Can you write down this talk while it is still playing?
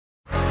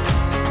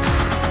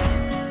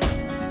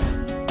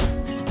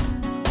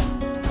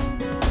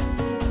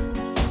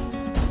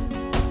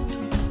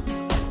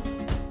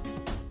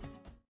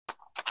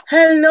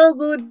Hello,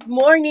 good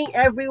morning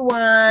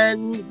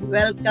everyone!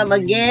 Welcome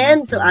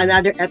again to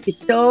another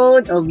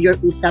episode of your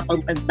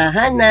Usapang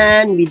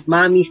Pantahanan with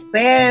Mommy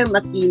Fem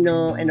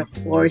Aquino and of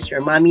course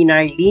your Mommy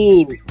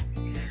Narlene.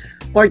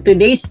 For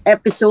today's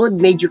episode,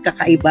 medyo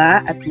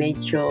kakaiba at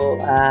medyo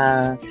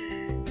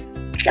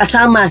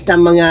kasama sa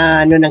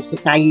mga ng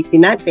society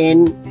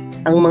natin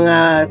ang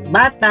mga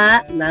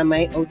bata na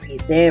may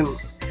autism.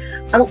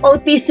 Ang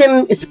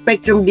autism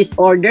spectrum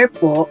disorder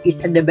po is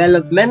a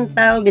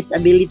developmental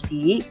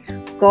disability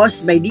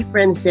caused by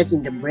differences in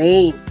the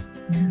brain.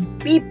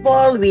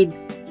 People with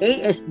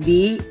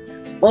ASD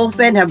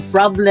often have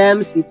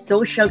problems with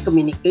social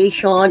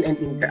communication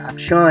and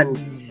interaction,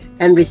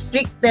 and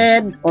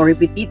restricted or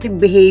repetitive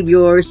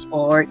behaviors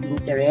or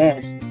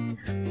interest.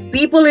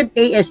 People with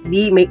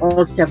ASD may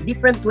also have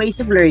different ways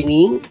of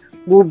learning,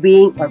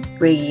 moving, or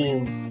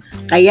praying.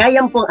 Kaya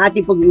yan po ang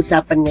ating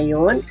pag-uusapan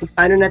ngayon kung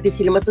paano natin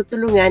sila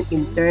matutulungan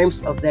in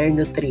terms of their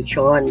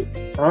nutrition.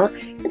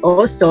 And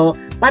also,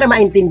 para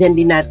maintindihan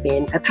din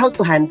natin at how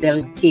to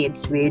handle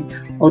kids with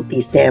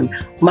autism.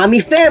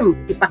 Mommy Fem,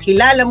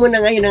 ipakilala mo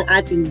na ngayon ang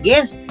ating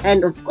guest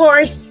and of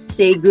course,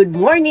 say good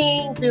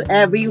morning to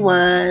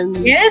everyone.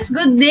 Yes,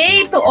 good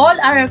day to all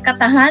our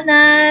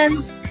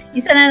katahanans.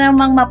 Isa na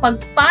namang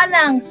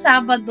mapagpalang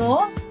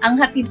Sabado ang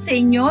hatid sa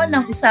inyo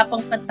ng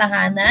Usapang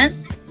Pantahanan.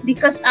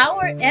 Because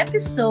our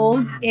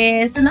episode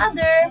is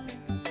another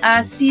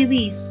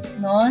series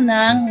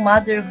ng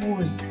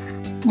Motherhood.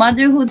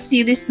 Motherhood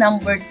series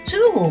number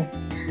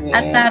 2. Yes.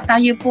 At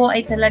tayo po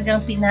ay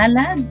talagang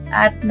pinalad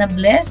at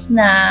na-bless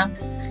na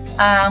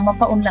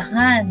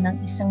mapaunlakan ng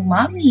isang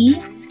mommy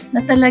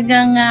na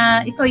talagang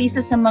ito ay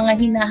isa sa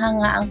mga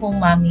hinahangaan kong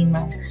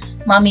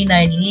Mommy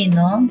Narlene,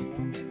 no?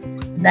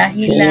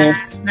 Dahil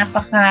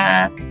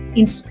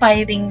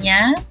napaka-inspiring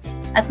niya.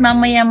 At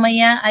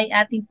mamaya-maya ay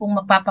atin pong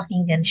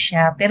mapapakinggan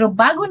siya. Pero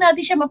bago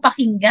natin siya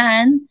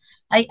mapakinggan,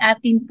 ay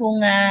akin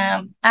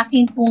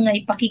pong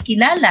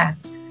ipakikilala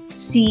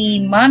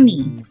si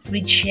Mommy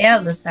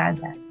Richelle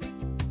Lozada.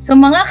 So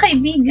mga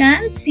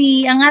kaibigan,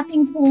 ang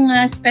ating pong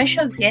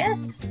special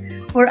guest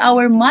for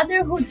our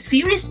Motherhood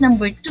series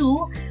number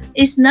 2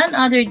 is none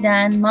other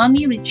than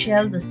Mommy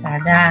Richelle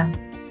Lozada.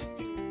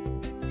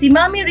 Si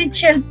Mommy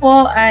Richelle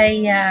po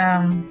ay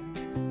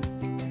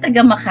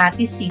taga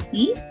Makati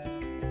City,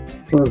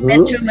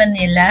 Metro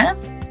Manila,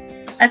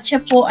 at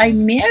siya po ay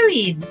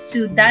married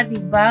to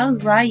Daddy Val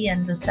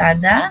Ryan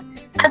Lozada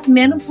at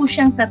meron po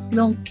siyang 3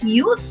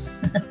 cute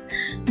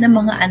na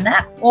mga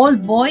anak, all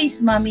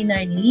boys, Mommy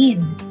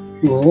Narlene.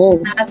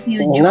 Yes.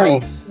 Matthew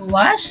John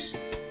Wash,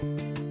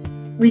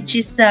 which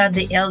is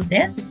the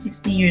eldest, is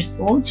 16 years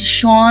old. Si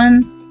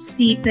Sean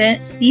Stephen,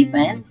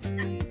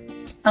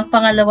 ang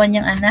pangalawa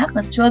niyang anak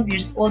na 12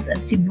 years old,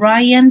 at si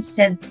Brian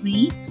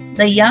Sedfree,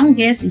 the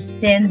youngest, is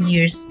 10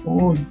 years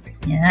old.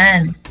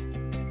 Yan.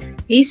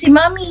 Si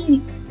Mommy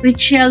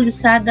Richelle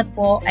Lozada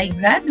po ay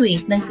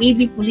graduate ng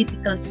AB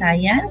Political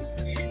Science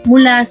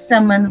mula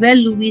sa Manuel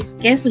Luis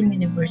Quezon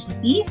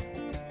University,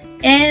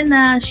 and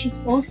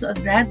she's also a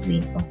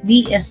graduate of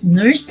BS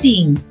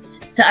Nursing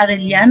sa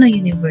Arellano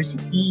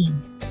University.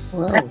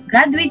 Wow. At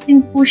graduate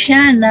din po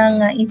siya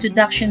ng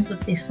Introduction to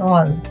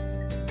TESOL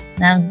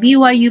ng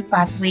BYU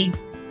Pathway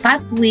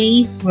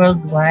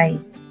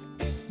Worldwide.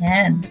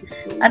 Yan.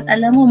 At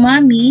alam mo,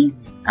 Mami,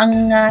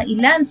 ang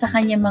ilan sa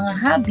kanyang mga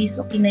hobbies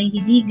o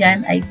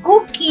kinahihiligan ay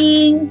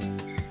cooking,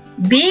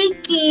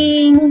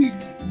 baking,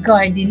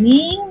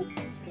 gardening,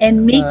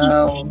 and making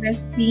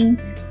interesting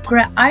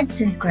arts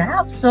and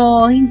crafts.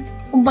 So,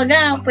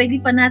 kumbaga, pwede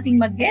pa nating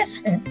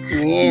mag-guess.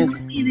 Yes.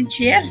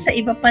 I-share sa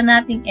iba pa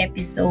nating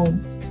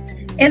episodes.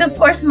 And of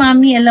course,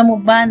 Mami, alam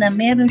mo ba na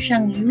meron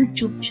siyang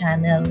YouTube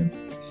channel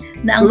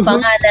na ang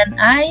pangalan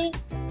ay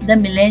The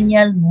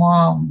Millennial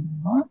Mom.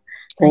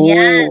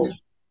 Ayan.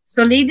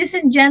 So, ladies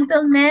and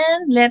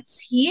gentlemen, let's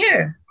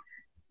hear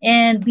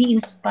and be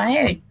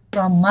inspired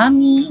from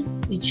Mommy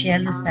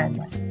Richelle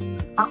Lozada.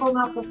 Ako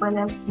nga po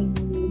pala si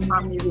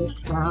Mommy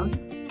Richelle.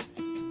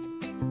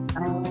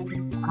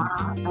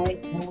 I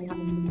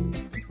am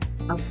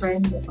a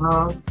friend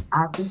of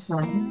Ate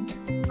Fan.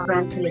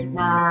 Friendship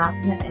na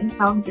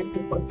na-encounter ko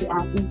po si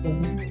Ate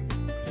Fan.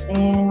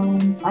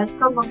 And I've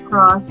come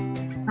across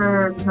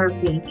her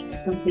page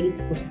sa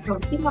Facebook. So,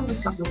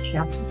 tinamot ako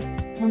siya.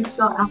 And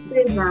so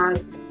after that,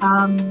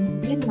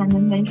 yun na,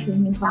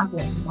 na-mention niya sa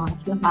akin na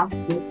she has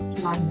this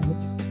channel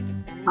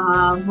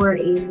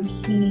wherein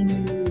she's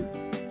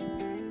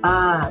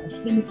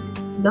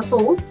the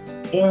host,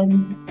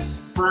 and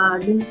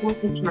din po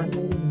sa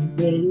channel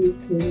they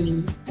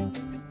usually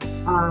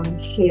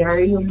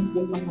share yung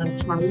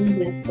mga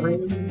challenges or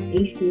yung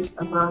issues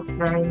about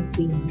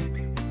parenting.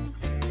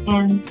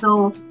 And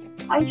so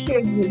I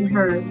shared with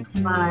her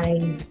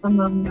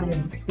some of my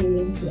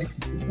experiences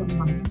as a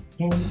mom.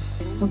 And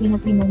pag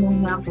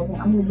tinanong niya ako kung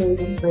ano ba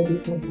yung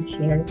pwede ko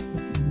i-share sa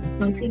kanya.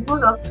 So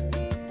siguro,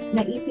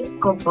 naisip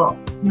ko po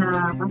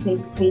na kasi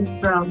based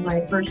from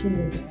my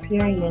personal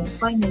experience,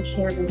 why not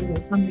share with you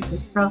some of the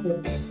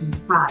struggles that we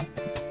had,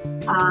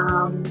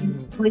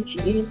 which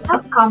is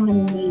not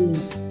commonly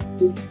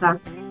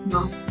discussed,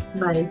 no?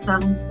 by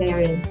some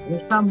parents or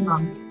some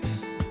moms.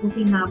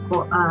 Kasi nga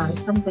po,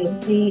 sometimes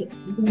they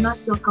do not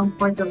feel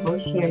comfortable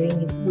sharing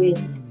it with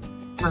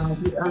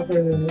the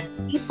other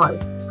people.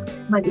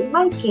 But in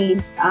my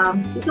case,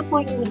 ito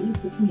po yung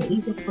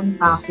naisip kong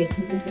topic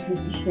na gusto ko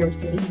i-share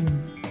sa inyo.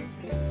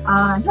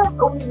 Not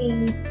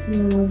only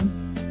to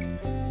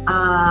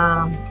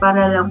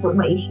para lang po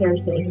ma-share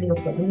sa inyo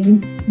po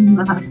yung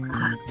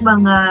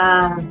mga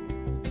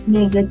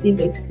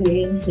negative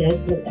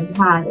experiences that I've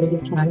had or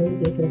the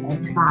challenges that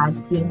I've had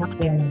being a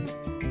parent.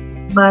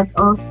 But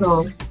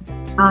also,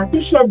 to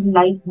shed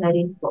light na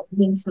rin po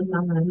din sa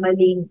mga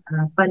maling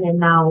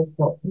pananaw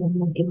po ng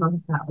mga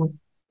ibang tao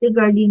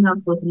regarding nga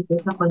po dito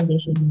sa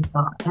condition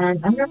nito. And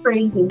I'm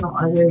referring to no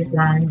other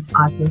than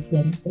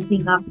autism.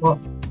 Kasi nga po,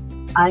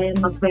 I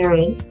am a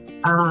parent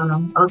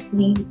of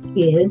 3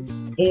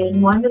 kids,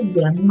 and one of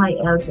them, my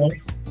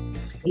eldest,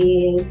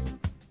 is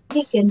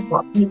taken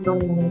po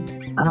nitong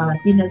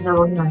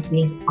tinatawag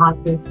natin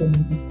autism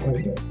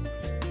disorder.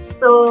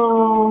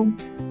 So,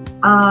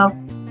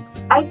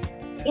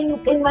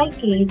 in my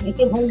case, I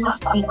can only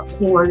speak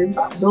for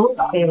those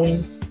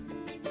parents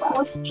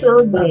whose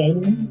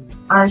children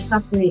are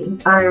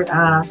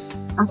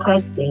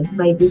affected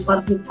by this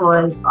what we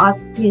call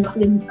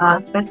autism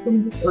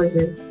spectrum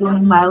disorder,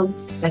 yung mild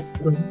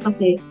spectrum.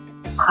 Kasi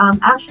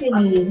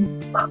actually,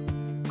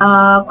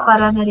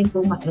 para na rin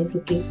po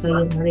ma-educate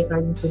kayo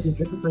regarding po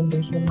dito sa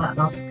condition na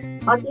to.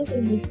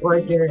 Autism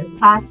disorder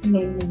has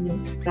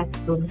many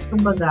spectrums.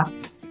 Kumbaga,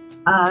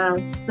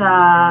 sa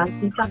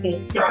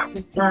sakit,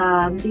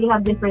 they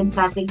have different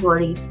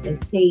categories.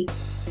 Let's say,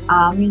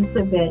 yung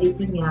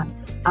severity niya,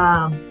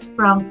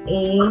 from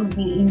A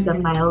being the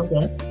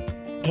mildest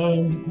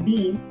and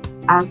B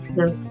as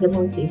the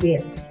most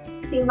severe.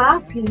 Si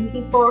Matthew,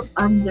 he falls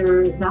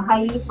under the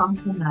highly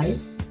functional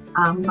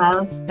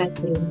mild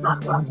spectrum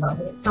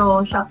disorder.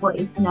 So, siya po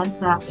is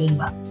nasa A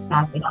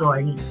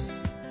category.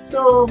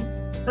 So,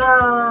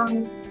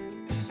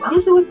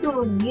 just want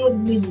to give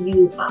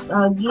you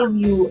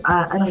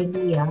an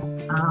idea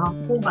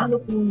kung ano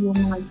po yung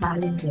mga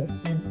challenges.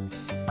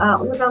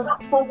 Unang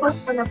focus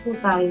pa na po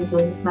tayo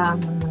doon sa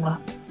mga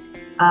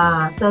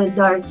sa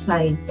dark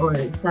side or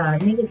sa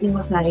negative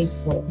side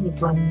po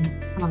nitong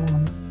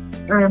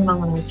or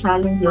mga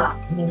challenges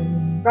ng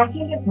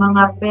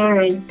mga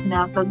parents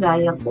na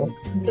kagaya po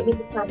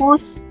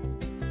whose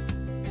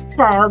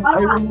child or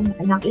yung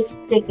anak is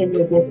taken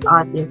with this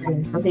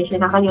autism. Kasi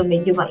siya na kayo,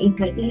 medyo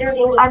ma-infinite.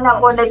 Yung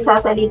anak ko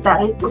nagsasalita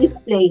is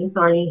playing,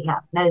 sorry,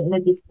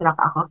 na-distract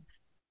ako.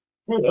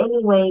 But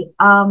anyway,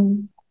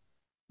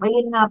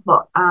 ayun nga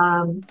po,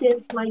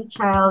 since my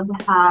child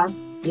has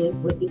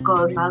what we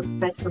call mild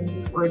spectrum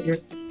disorder,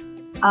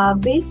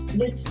 based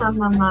sa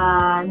mga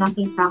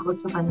nakita ko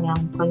sa kanyang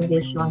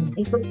condition,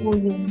 ito po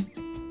yung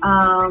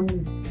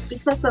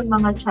isa sa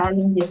mga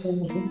challenges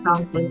na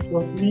na-encounter ko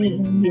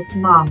being his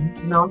mom,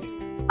 no?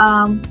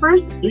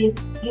 First is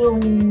yung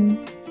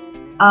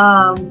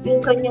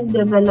kanyang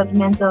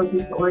developmental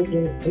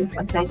disorder is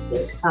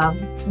affected.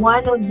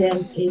 One of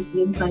them is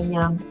yung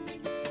kanyang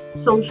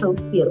social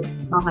skills,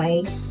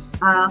 okay?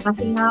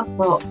 Kasi nga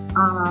po,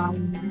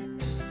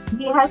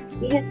 he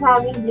is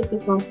having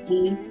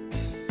difficulty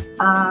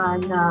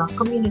na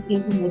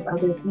communicating with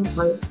other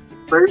people.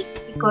 First,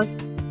 because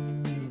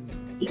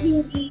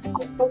hindi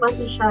ko po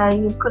kasi siya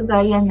yung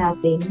kagaya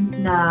natin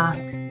na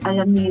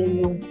alam niyo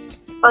yung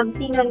pag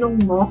tinanong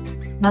mo,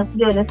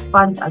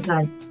 nag-respond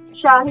agad.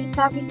 Siya, he's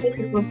having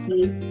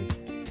difficulty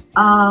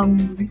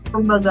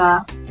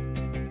kumbaga,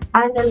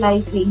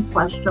 analyzing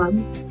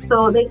questions.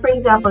 So, like for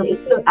example,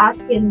 if you ask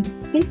him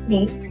his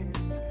name,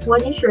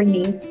 what is your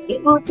name,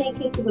 it will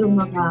take him siguro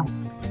mga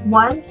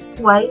once,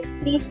 twice,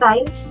 3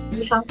 times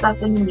yung siyang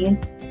tatanungin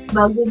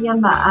bago niya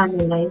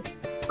ma-analyze.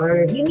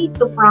 Or you need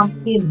to prompt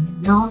him,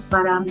 no?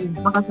 Para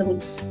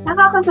makasagot.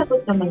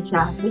 Nakakasagot naman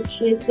siya,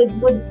 which is the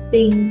good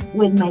thing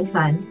with my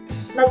son.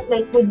 Not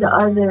like with the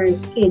other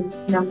kids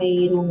na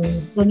mayroong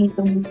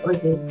ganitong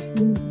disorder.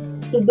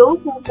 To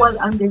those who fall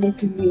under the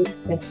severe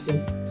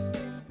spectrum,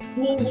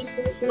 hindi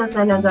po sila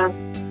talaga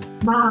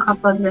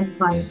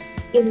makakapag-respond.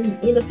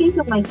 In the case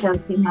of my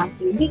child, si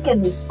Matthew, he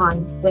can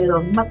respond,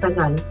 pero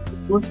matagal.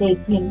 It will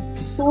take him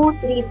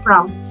 2-3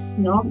 prompts,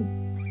 no?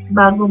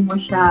 Bago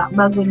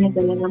niya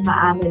talaga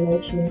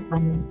ma-analyze yung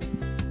tanong.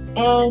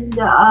 And,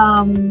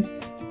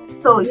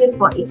 so, yun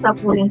po, isa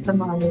po rin sa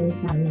mga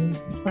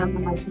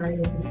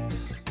challenges.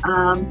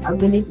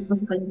 Ability po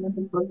sa kanya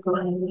to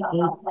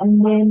communicate.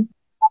 And then,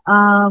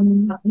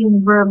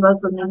 yung verbal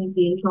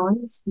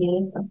communications,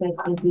 yes,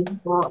 affected din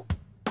po.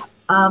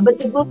 But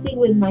the good thing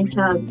with my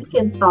child, he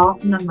can talk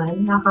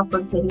naman,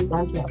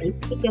 nakakapagsalita siya.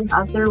 He can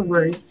utter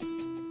words.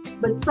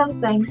 But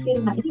sometimes,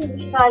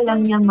 hindi nga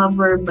lang niya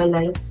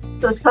ma-verbalize.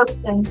 So,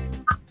 sometimes,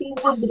 he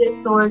would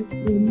resort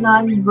to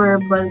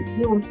non-verbal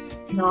use,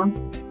 no?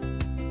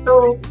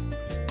 So,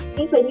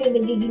 minsan yun,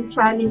 nagiging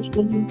challenge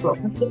ko din po.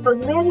 Kasi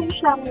pag meron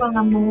siyang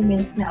mga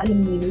moments na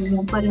alam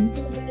niyo, yung parang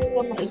hindi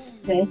niya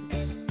ma-express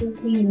yung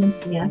feelings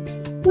niya.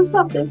 So,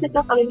 sometimes,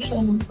 nagkakaroon siya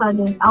ng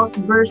sudden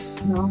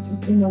outburst, no,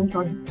 of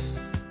emotion.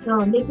 So,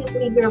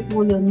 nag-trigger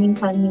po yun.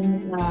 Minsan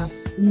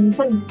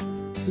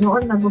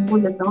noon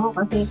nagugulat ako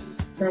kasi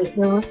like,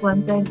 there was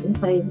one time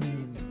inside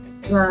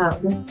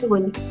the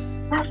school,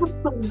 parang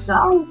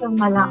pagdaw ng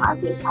malakas.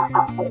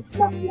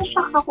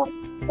 Na-shock ako.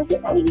 Kasi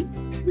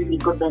hindi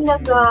ko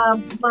talaga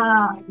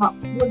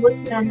lubos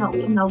na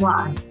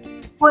naunawaan.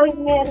 Why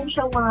meron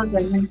siyang mga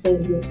ganyan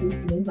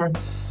tendencies minsan.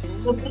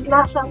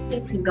 Bigla siyang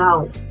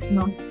sisigaw,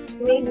 no?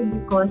 Maybe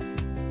because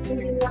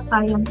hindi niya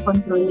kayang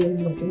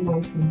kontrolin yung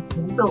emotions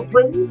niya. So,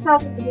 when he's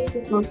having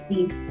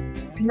difficulty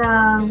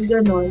na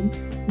gano'n,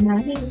 na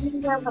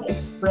hindi niya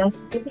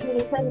ma-express, kasi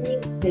minsan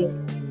di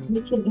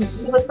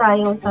ba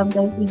tayo,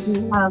 sometimes we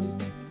do have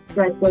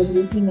that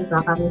tendency,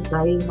 nagkakaroon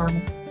tayo ng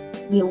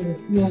yung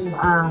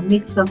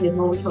mix of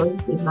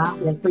emotions, diba?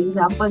 Like, for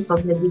example,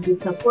 pag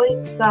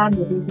nadi-disappoint ka,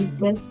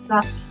 nadi-depress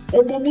ka,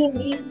 and then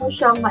hindi mo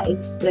siya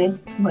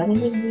ma-express,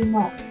 hindi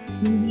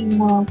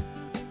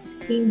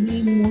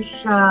mo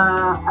siya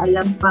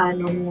alam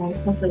paano mo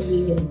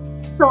sasabihin.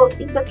 So,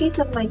 in the case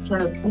of my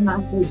child,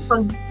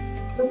 pag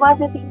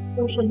dumadating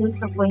po siya dun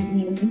sa point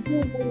niya,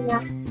 hindi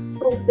niya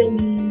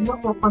totally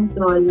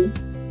makokontrol,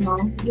 no?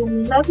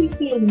 Yung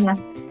nafe-feel niya,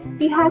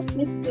 he has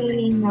this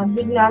feeling na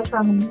bigla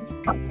siyang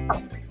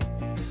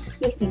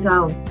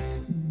sisigaw.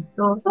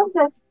 So,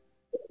 sometimes,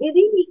 it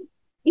really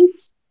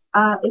is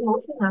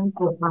emotional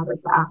po para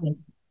sa akin.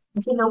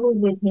 Kasi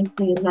na-witness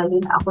ko yun, lalo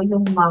na ako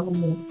yung mom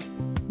mo,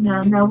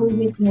 na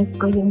na-witness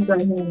ko yung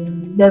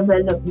ganung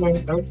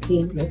developmental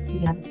stages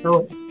niya.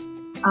 So,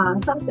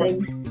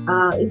 sometimes,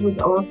 it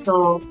would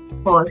also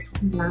cause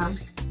na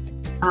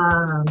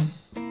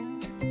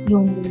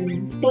yung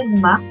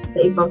stigma sa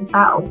ibang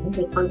tao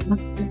kasi pag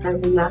nakikita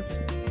nila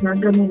na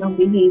ganun ang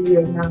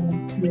behavior ng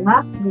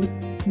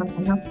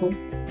anak ko.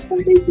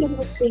 Sometimes you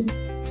would think,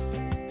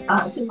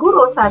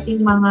 siguro sa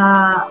ating mga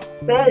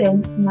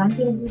parents na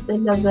hindi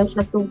talaga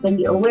siya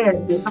totally aware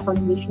sa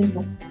condition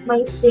mo,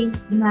 might think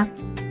na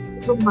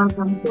itong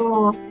batang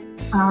to,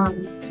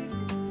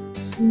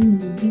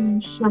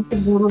 hindi siya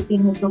siguro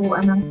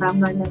tinuturuan ng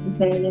tama ng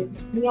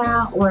parents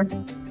niya, or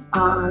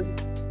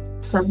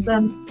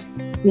sometimes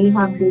they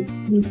have this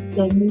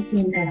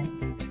tendency na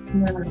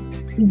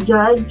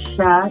i-judge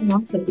siya,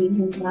 no?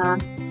 Sabihin na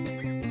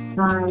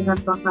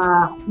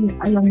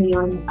alam mo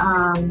yun,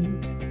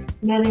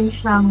 meron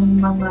siyang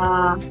mga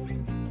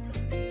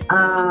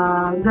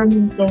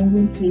ganyung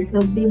tendency.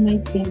 So, they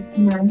might think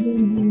na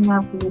hindi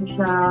nga po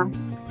siya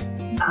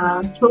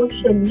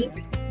socially,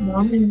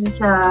 no? Hindi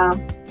siya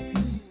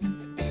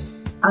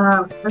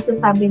kasi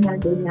sabi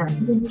natin na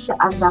hindi siya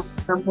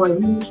adaptable,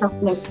 hindi siya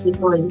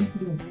flexible,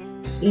 no?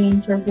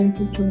 In certain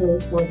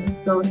situations.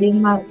 So, they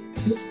might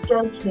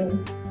misjudge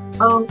him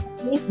of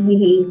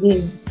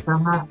misbehaving.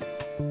 Tama.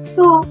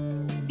 So,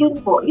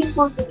 yun po yung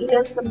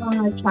ilan sa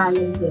mga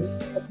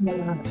challenges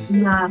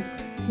na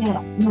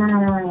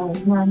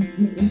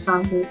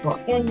encounter ko.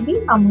 And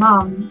being a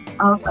mom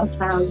of a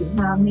child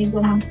na may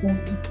ganun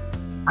pong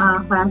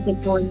klase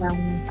po ng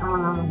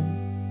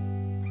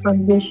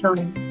condition.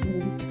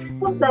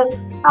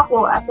 Sometimes,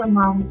 ako as a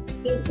mom,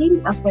 it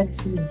really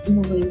affects me in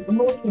a way,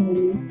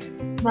 emotionally.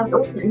 Not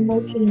only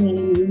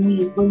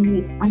emotionally,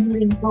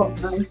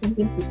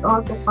 sometimes it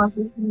also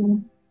causes me,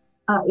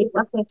 it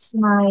affects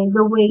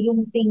the way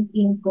yung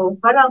thinking ko.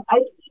 Parang I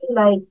feel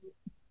like,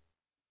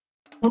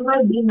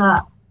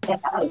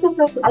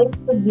 sometimes I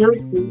feel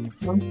guilty.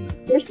 No?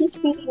 There's this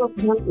feeling of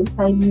guilt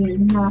inside me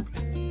na,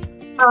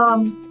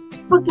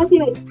 pag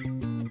kasi,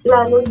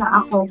 lalo na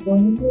ako,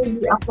 kung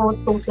hindi ako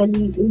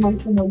totally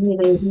emotionally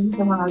ready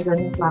sa mga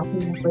ganong klase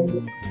ng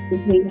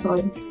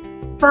situation,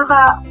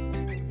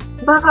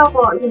 baka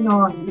po,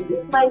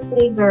 it might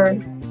trigger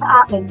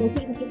sa akin kasi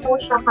hindi po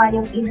siya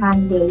kayang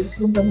i-handle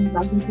yung ganung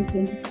klaseng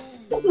situation.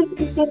 So,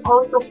 it can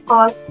also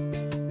cause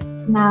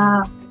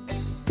na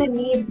to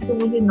lead to,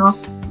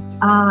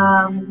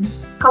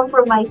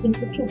 compromising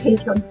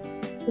situations.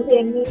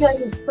 Kasi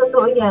minsan,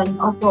 totoo yan.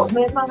 Opo,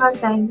 may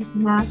mga times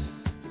na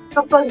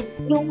kapag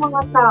yung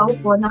mga tao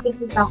po,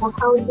 nakikita ko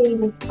how they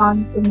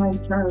respond to my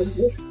child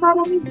is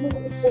parang hindi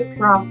ito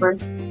proper.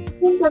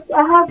 Because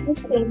I have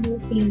this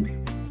tendency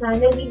na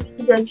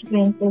nagiging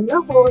judgmental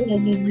ako,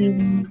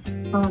 nagiging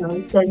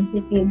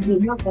sensitive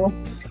din ako.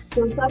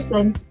 So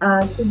sometimes,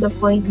 to the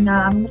point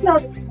na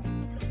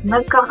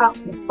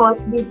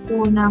nagkaka-cause din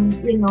po ng,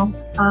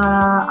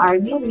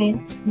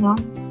 arguments, no?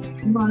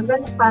 Mga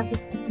ganang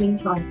classic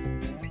situation.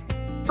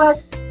 But,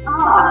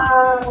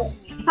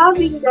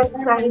 having that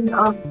kind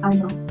of,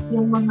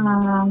 yung mga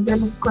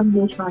ganang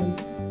condition,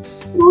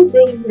 through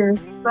the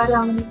years,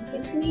 parang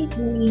it made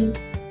me,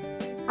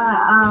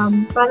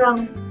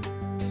 parang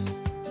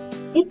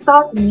it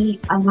taught me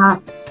a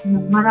lot.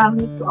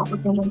 Marami po ako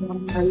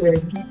talagang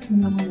na-learn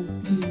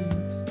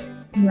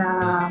na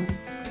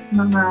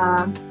mga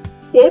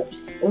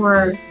tips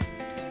or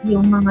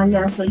yung mga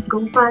lessons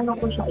kung paano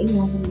ko siya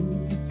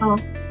i-handle. So,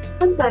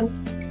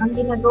 sometimes, ang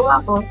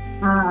ginagawa ko,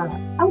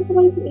 I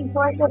try to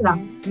ignore na lang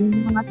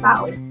yung mga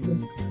tao.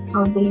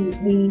 How they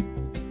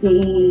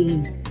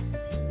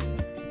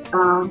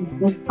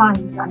respond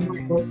sa ano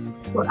ko.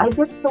 So, I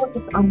just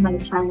focus on my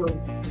child.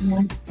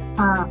 No?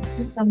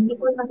 Minsan, hindi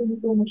ko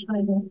nakikita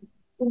masyado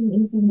kung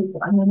intindi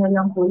ko, ano na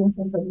lang po yung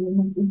sasabihin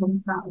ng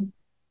ibang tao.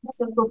 Mas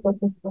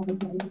nagpo-focus po ako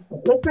sa ito.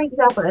 Like, for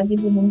example, I'll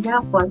give you an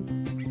example.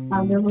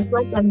 There was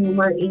one time we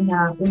were in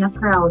a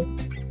crowd,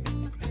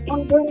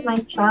 and then my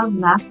child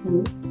laughed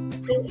me.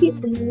 He hit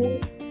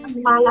me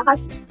ang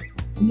malakas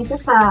dito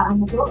sa,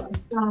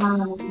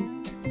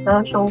 sa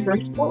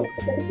shoulders ko.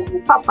 Kasi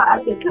kung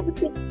papaati,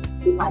 kasi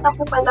dimana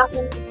ko pala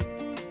kung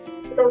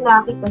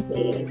lalaki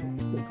kasi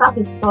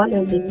he's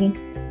taller than me.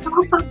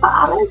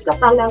 Nakapapaaral ka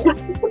talaga.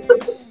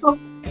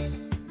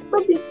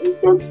 But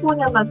instead po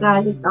na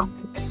magalit ako,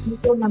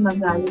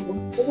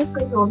 I just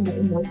control my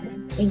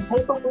emotions and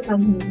I focus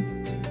on him.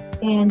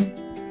 And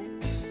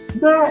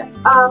there,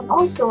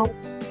 also,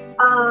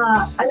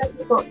 alam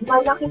niyo po,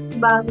 malaking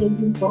bagay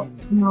din po,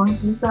 no?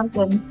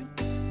 Sometimes,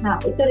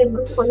 na ito rin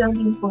gusto ko lang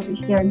din po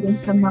i-share din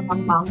sa mga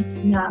moms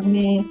na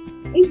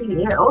maybe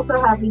they're also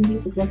having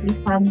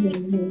difficulties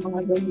handling yung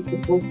mga ganito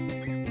po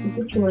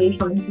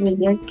situations with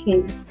their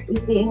kids. If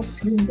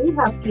they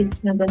have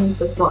kids na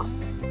ganito po,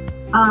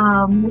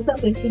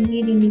 sometimes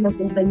hindi rin nila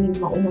po tayo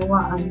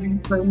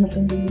maunawaan or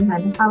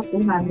maintindihan how to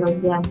handle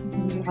them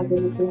yung mga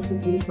ganito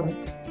situation.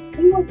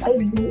 And what I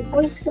do,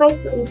 I try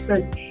to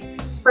research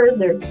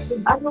further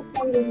kung ano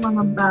po yung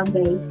mga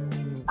bagay.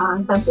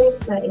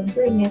 Sometimes sa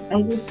internet,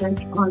 I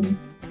research on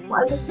kung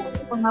ano po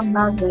yung mga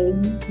bagay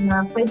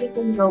na pwede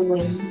kong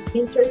gawin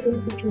in certain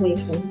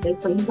situations. Like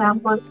for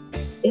example,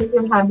 if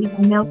you're having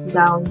a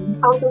meltdown,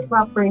 how to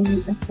properly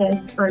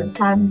assess or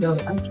handle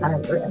a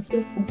child or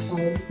assist a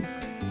child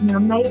na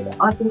may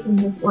autism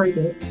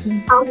disorder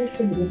and how you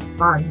should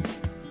respond.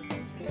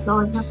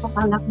 So,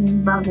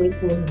 napakalaking bagay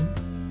po yun.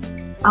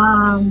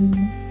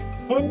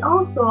 And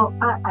also,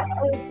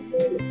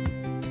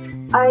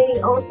 I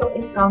also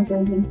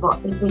encountered din po,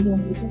 ito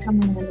yung isa sa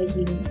mga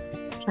naging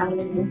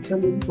challenges ko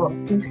din po.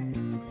 Is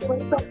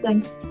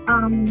sometimes,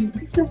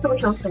 sa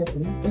social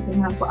setting, kasi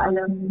nga po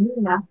alam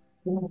nila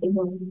ng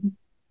ibang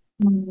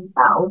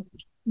tao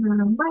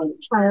na my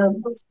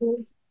child has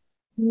this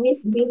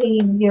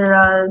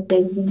misbehavioral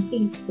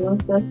tendencies. So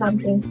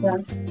sometimes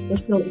the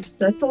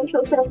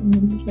social setting,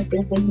 hindi siya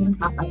pwedeng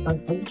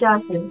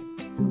nakakapag-adjust and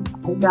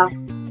adapt.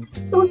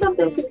 So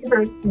sometimes it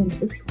hurts me.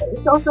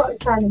 It's also a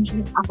challenge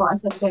ako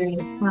as a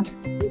parent na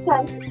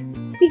minsan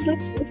he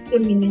gets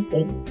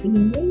discriminated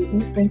in many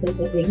instances.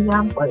 For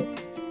example,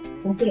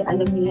 kasi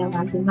alam niya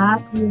nga si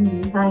Matthew,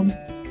 minsan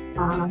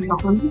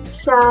makulit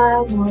siya,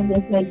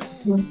 just like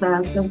dun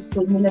sa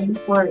tungkol nila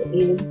before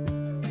in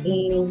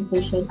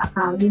Christian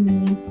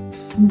Academy.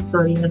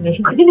 Sorry,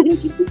 nag-mention ko yun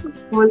sa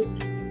school.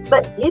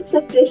 But it's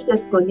a Christian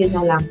school, yun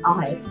na lang.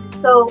 Okay.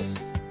 So,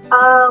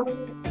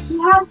 he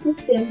has this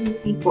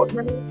tendency po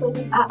na minsan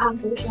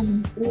nag-aangko siya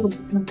ng food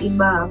ng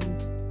ibang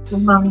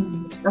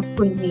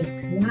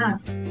schoolmates niya.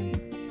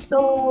 So,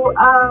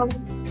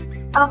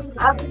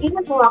 ang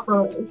ginagawa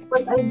ko is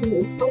what I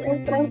do is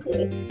I try to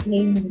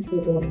explain to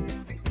them.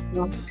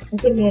 No?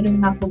 Kasi meron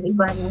na pong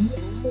iba na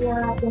kaya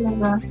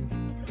talaga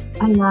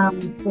alam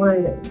or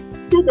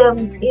to them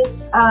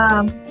it's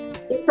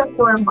a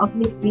form of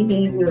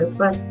misbehavior,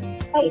 but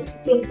I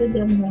explain to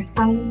them na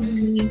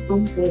kindly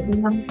kung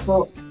pwede lang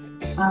po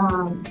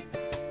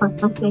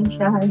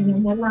pagpasensyahan niyo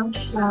na lang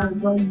siya,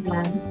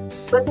 ganyan.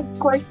 But of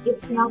course,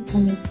 it's not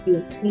an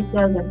excuse. We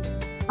tell them,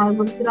 I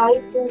will try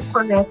to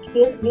correct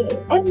him,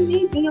 and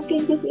maybe you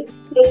can just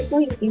explain to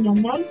him in a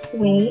nice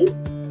way.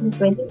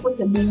 Pwede po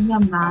sabihin niya,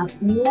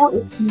 Matthew,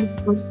 it's not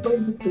good for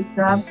you to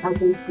grab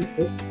other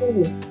people's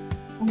food.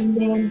 And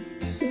then,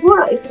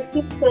 siguro, if you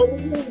keep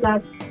telling him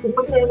that,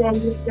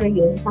 ipag-register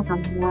yun sa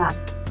kanya.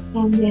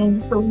 And then,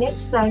 so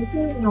next time,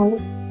 you know,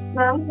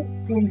 na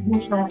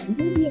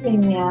hindi rin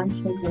niya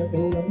siya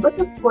gagawin. But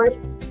of course,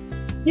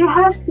 there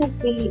has to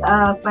be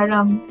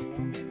parang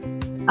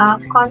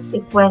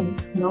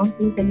consequence, no?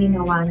 Yung sa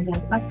ginawa niya.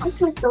 But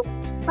also,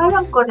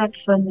 parang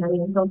correction na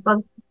rin. So,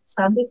 pag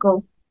sabi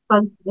ko,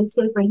 let's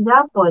say, for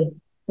example,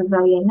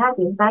 kagaya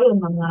natin, tayo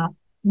mga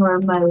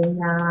normal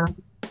na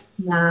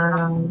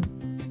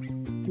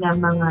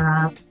mga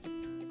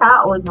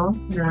tao, no,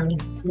 na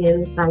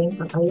meron tayong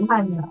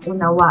kakayuhan na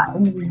unawaan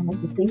yung mga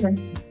situation.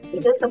 So,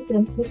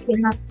 sometimes we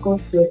cannot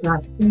cope with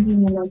that.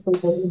 Hindi nila po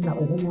tayo na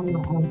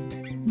unawaan.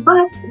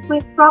 But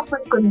with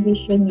proper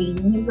conditioning,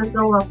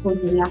 nagagawa po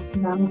nila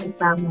na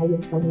tama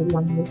yung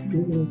kanilang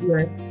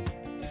misbehavior.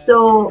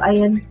 So,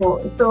 ayan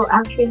po. So,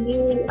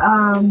 actually,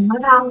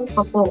 marami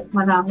pa po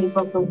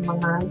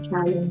mga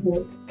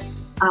challenges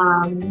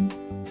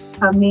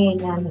kami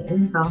na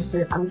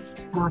na-encounter as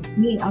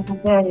me as a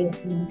parent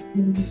na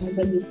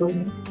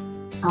ganitong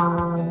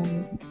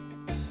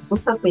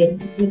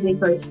usapin with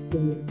regards to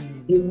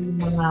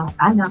yung mga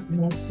anak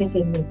na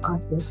speaking with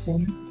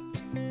autism.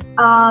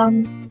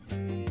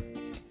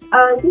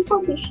 Just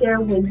want to share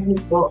with you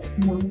po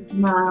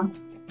na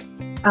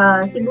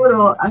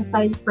siguro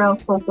aside from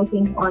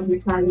focusing on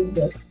the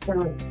challenges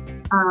that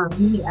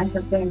me as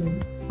a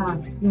parent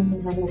yung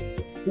mga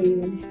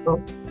experience ko,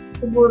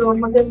 siguro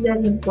maganda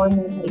rin po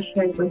na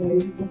i-share ko na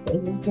rin po sa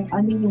inyo kung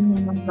ano yung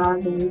mga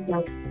bagay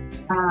that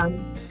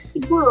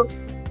siguro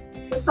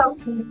for some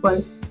people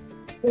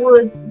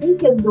they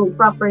can do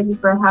properly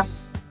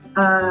perhaps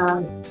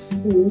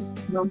do,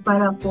 no,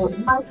 para po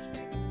mas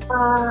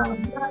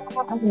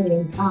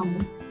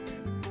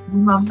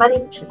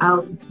ma-reach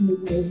out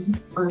din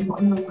or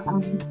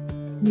maunawaan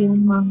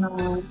yung mga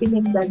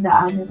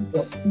pinagdadaanan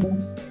po, no,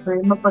 or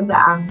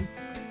mapagaan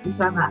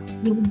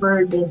yung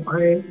burden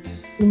or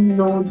yung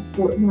load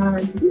po na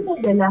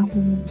dinadala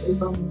ng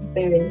ibang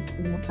parents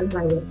na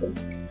kagaya po.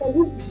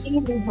 So, it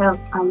really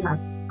help a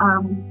lot.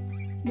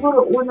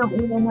 Siguro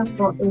unang-una na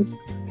po is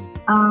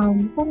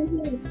kung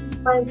hindi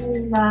pa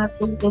nila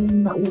totally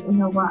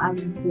nauunawaan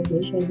yung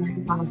condition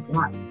ng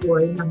mga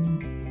or ng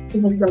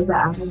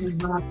pinagdadaanan ng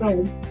mga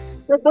parents,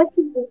 the best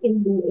thing we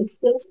can do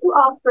is just to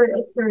offer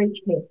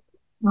encouragement,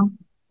 no?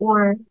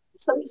 Or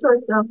some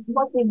sort of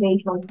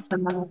motivation sa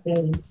mga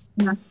parents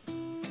na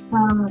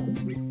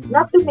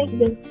not to make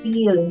them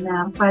feel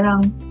na parang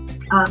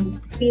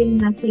feel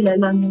na sila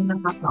lang yung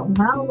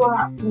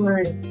nakakaunawa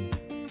or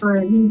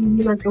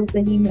hindi nila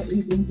totally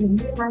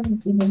naiintindihan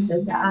yung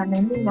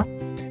pinagdadaanan nila.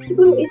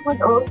 Siguro it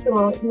would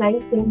also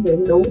lighten the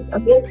load a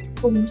bit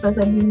kung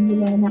sasabihin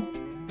nila na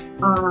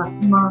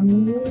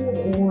mommy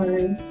or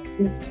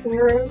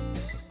sister,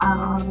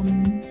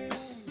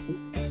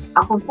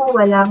 ako po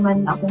wala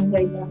man akong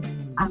ganyan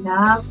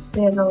anak,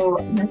 pero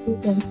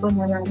nasisense ko,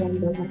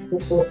 nararamdaman ko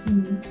po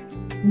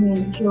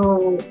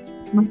medyo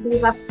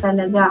mahirap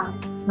talaga,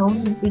 no,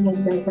 yung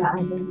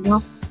pinagdadaanan nyo.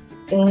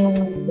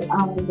 And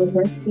the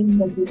best thing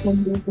that you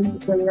can do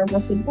talaga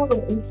siguro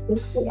is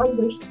just to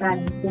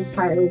understand the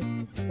child,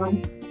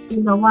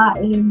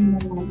 unawain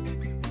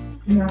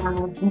na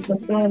as a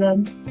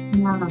parent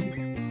na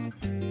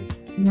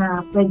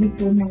pwede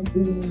po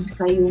natin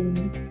kayong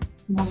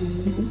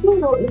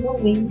siguro in a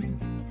way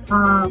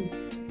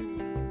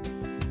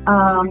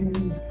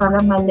para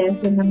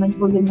ma-lessen naman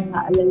po yung mga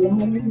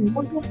alalahanin.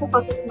 Huwag na po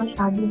kami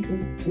masyadong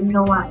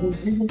unawain.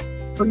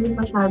 Huwag na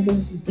masyadong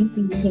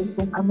ipihin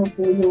kung ano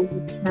po yung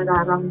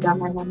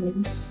nararamdaman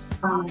namin.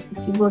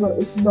 Siguro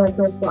it's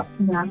better po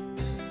na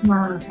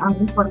ang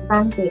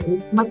importante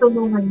is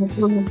matulungan niyo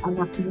po yung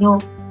anak niyo,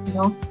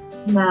 no?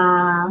 Na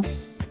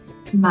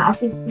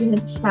ma-assist niyo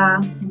siya,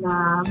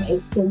 na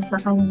ma-extend sa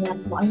kanya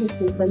kung ano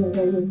po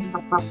talaga yung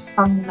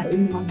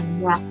pangailangan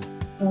niya.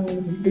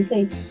 And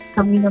besides,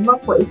 kami naman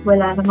po is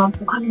wala naman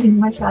po kami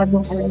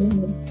masyadong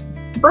alalahanin.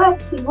 But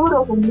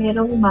siguro kung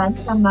meron man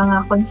sa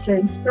mga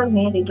concerns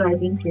kami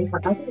regarding po sa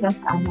kanila,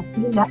 sa anak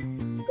nila,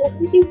 then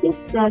we can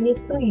just tell it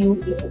to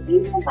you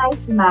in a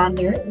nice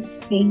manner,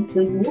 explain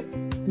to you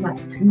na,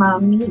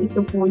 Mami, ito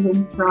po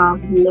yung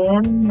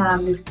problem na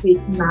with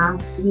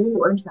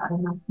Matthew or sa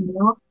anak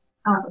niyo.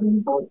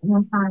 Na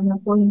sana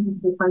po hindi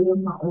po kayo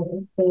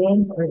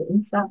ma-open or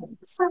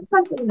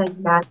something like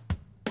that.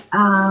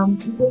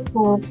 Just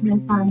hope na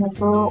sana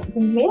po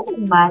kung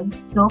meron man,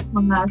 no,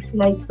 mga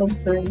slight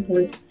concerns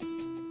or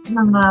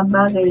mga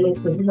bagay,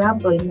 like for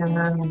example,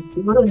 na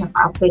siguro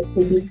naka-affect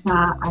din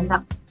sa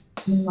anak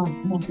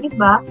ng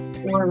iba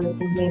or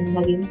kung may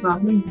naging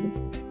problem,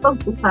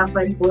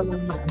 pag-usapan po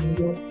ng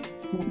maayos.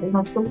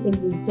 Not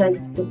totally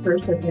judge the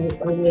person right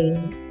away.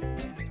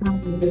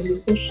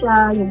 Ganito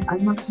siya, yung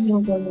anak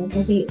niyo, ganyan.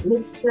 Kasi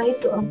let's try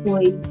to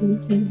avoid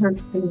using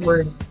hurtful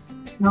words.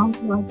 No?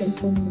 Wasn't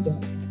po nila.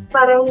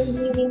 Para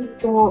hindi rin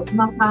po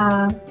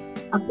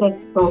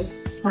maka-apekto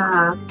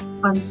sa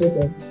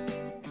confidence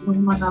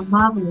ng mga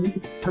mommy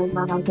or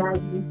mga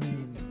daddy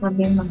na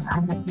may mga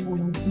anak na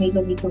may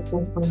ganito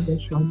pong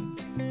condition.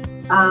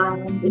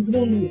 It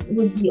really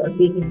would be a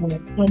big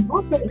help. And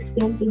also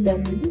extend to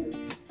them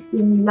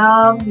yung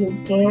love,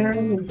 yung care,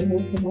 yung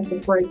emotional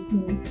support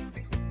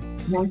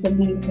na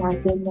sabihin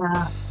natin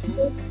na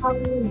just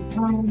kami,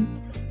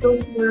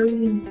 don't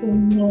worry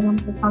kung meron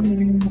po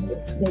kami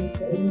na-extend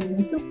sa inyo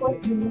yung support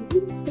nyo.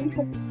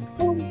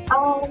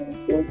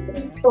 Feel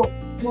free po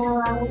na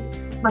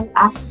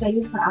mag-ask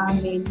kayo sa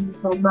amin.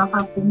 So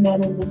baka kung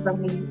meron din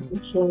kami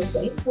i-share sa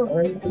inyo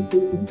or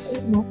i-tulong sa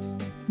inyo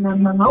na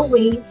mga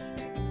ways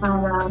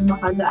para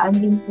makagaan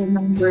din po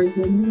ng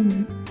burden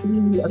nyo.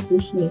 Really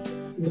appreciate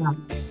it. Yeah.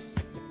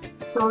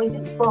 So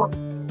yun po.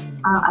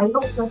 I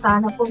hope na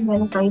sana po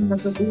meron kayong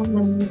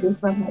natutunan dito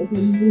sa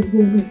video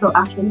dito.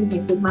 Actually,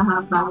 medyo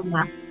mahaba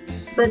na.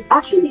 But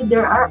actually,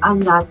 there are a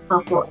lot pa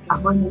po.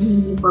 Ako na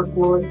hindi pa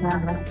po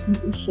na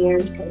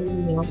i-share sa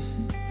inyo.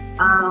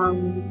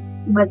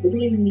 But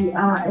really,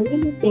 I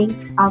really thank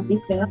Ate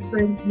Fe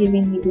for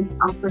giving me this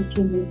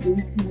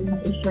opportunity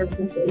na i-share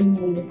ko sa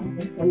inyo yung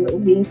sa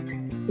loob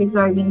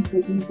regarding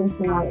po dito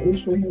sa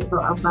issue nito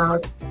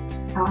about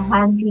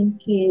handling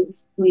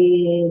kids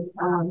with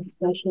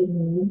special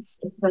needs,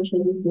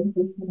 especially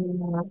dito sa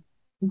mga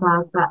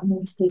bata na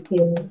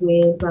stricken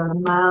with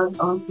mild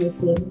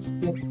autism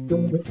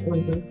spectrum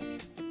disorder.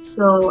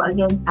 So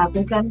again,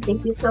 Ate Cam,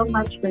 thank you so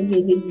much for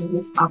giving me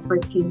this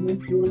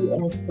opportunity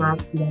and God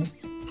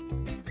bless.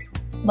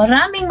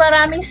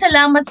 Maraming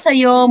salamat sa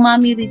iyo,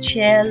 Mami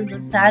Richelle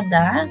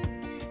Rosada.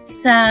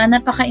 sa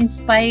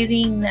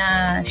napaka-inspiring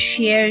na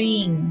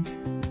sharing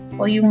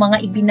o yung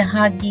mga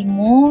ibinahagi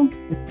mo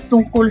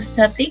tungkol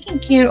sa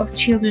taking care of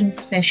children with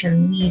special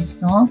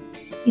needs, no?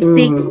 It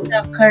takes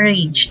the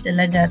courage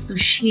talaga to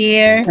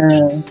share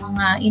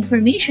mga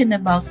information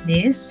about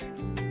this.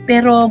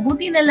 Pero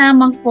buti na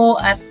lamang po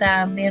at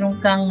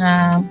meron kang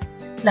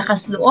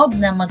lakas loob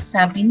na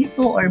magsabi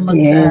nito or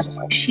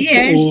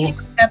mag-share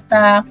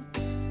sapagkat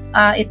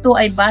ito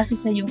ay base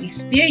sa iyong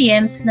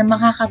experience na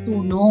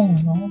makakatulong,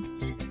 no?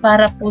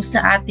 Para po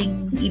sa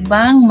ating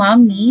ibang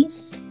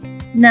mommies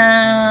na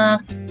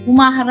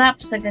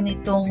humaharap sa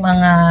ganitong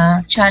mga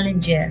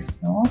challenges,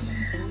 no?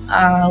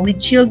 With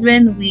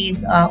children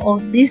with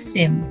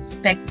autism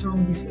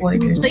spectrum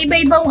disorder. So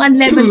iba-ibang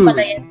level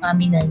pala yan,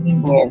 Mami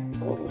Narlene. Yes.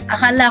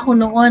 Akala ko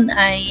noon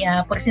ay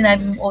pag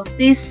sinabi mong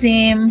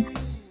autism,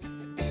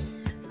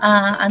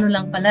 ano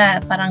lang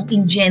pala, parang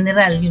in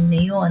general yun na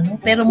yun.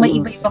 Pero may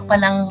iba-iba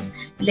palang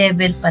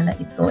level pala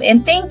ito.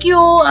 And thank you,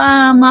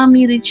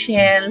 Mami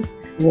Richelle,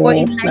 for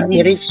Mami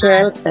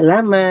Richelle,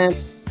 salamat.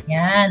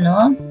 Yan,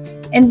 no?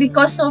 And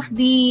because of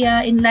the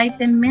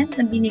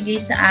enlightenment na binigay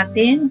sa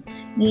atin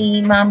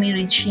ni Mami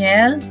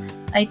Richelle,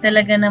 ay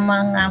talaga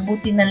namang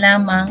buti na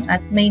lamang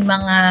at may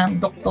mga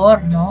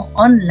doktor, no,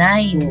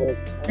 online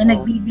na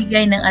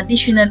nagbibigay ng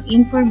additional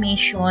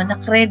information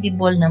na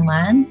credible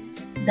naman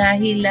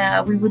dahil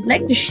we would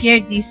like to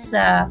share these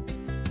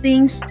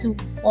things to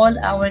all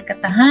our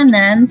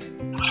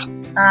katahanans,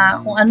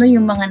 kung ano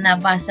yung mga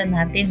nabasa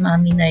natin,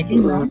 Mami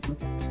Narlene, no?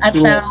 At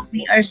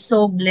we are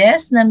so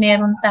blessed na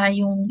meron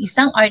tayong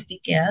isang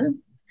article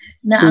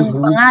na ang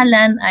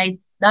pangalan ay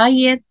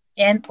Diet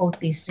and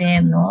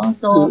Autism, no?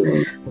 So,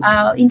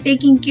 in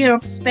taking care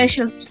of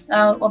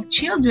of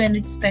children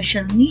with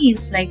special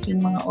needs like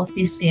yung mga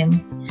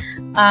autism,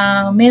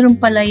 meron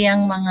pala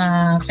yung mga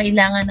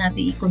kailangan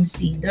natin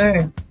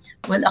i-consider.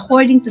 Well,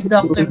 according to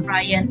Dr.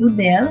 Brian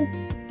Udell,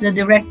 the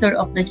director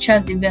of the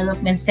Child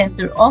Development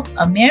Center of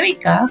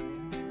America,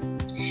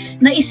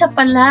 na isa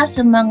pala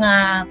sa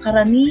mga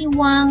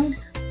karaniwang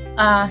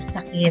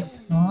sakit,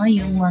 no?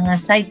 Yung mga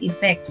side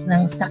effects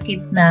ng sakit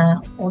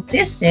na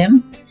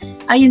autism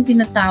ay yung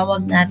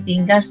tinatawag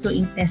nating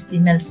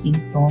gastrointestinal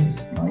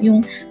symptoms, no?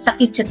 Yung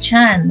sakit sa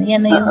tiyan,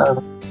 yan na yung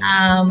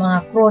mga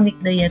chronic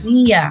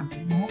diarrhea,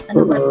 no?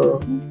 Ano ba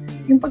ito?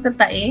 Yung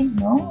pagtatae,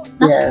 no?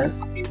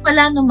 Nakakapagin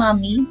pala, no,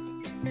 Mami?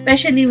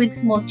 Especially with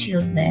small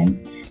children.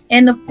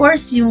 And of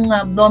course, yung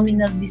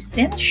abdominal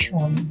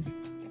distension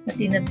na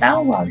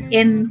tinatawag.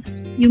 And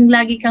yung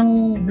lagi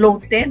kang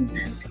bloated,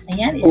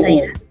 ayan, isa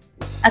yan.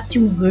 At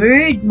yung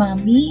GERD,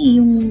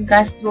 Mami, yung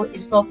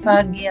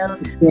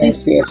gastroesophageal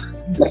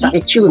reflux.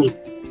 Masakit yun.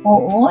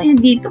 Oo, yung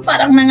dito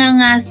parang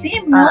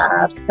nangangasim, no?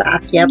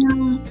 Paakyat.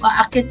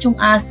 Paakyat yung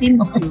asim,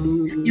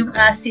 yung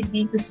acid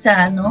dito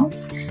sa, no?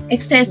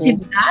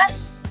 Excessive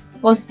gas,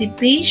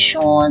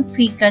 constipation,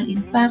 fecal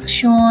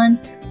impaction,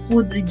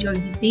 food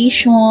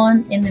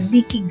regurgitation, and the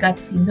leaky gut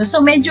syndrome.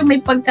 So medyo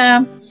may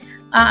pagka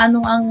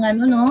itong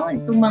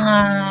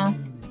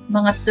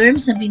mga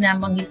terms na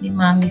binabanggit ni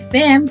Mami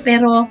Fem,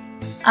 pero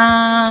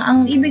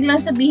ang ibig lang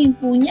sabihin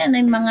po niyan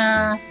ay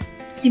mga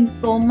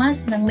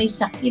simptomas ng may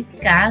sakit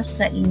ka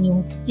sa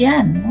inyong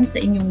tiyan, no? Sa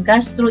inyong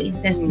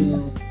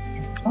gastrointestinal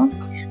system, no?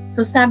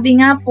 So sabi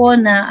nga po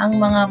na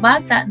ang mga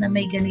bata na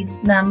may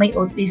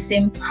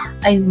autism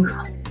ay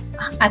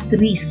at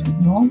risk,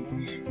 no?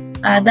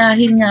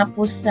 Dahil nga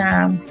po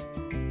sa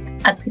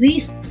at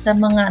risk sa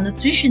mga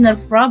nutritional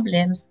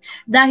problems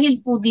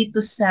dahil po dito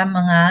sa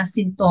mga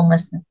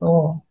sintomas na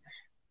to.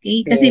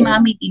 Okay? Kasi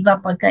Mami,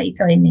 iba pagka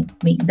ikaw ay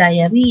may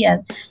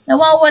diarrhea,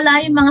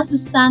 nawawala yung mga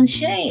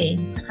sustansya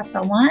sa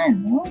katawan.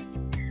 No?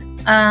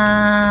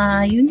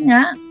 Yun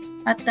nga.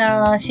 At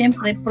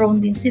syempre,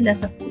 prone din sila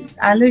sa food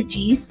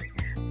allergies,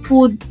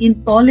 food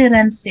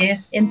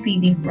intolerances, and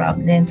feeding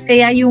problems.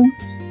 Kaya yung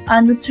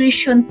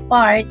nutrition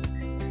part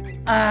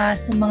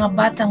sa mga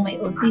batang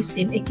may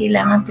autism ay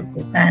kailangan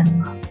tutukan.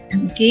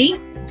 Okay?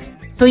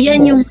 So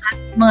yan yung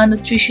mga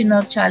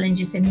nutritional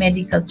challenges and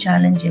medical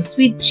challenges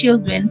with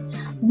children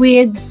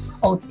with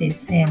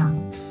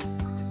autism.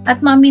 At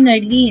Mami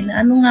Narlene,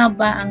 ano nga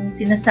ba ang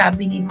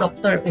sinasabi ni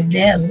Dr.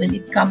 Odell when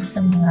it comes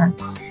sa mga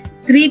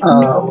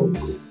treatment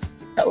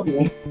sa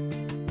autism?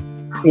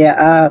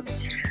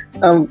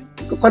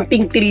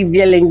 Konting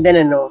trivia lang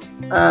din,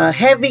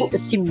 having a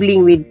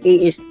sibling with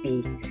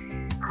ASD,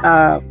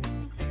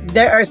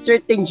 there are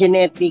certain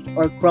genetics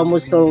or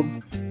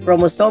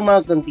chromosomal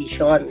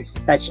conditions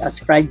such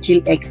as Fragile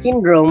X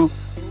syndrome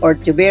or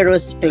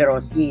tuberous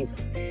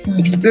sclerosis,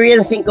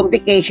 experiencing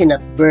complication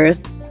at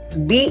birth,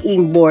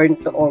 being born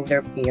to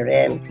older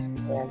parents.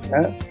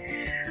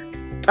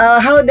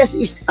 How does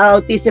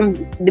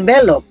autism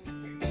develop?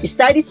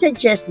 Studies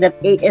suggest that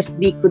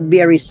ASD could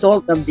be a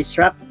result of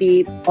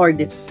disruptive or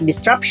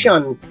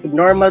disruptions in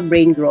normal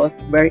brain growth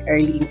very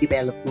early in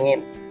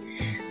development.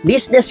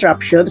 These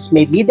disruptions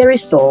may be the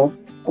result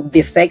of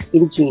defects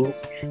in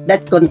genes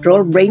that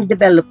control brain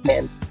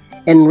development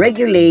and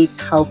regulate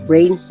how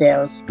brain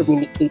cells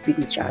communicate with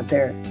each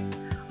other.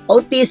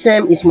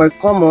 Autism is more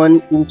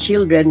common in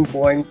children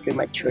born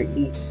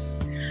prematurely.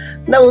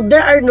 Now,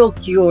 there are no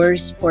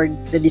cures for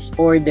the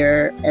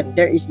disorder, and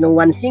there is no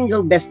one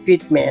single best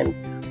treatment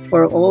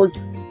for all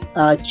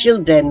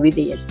children with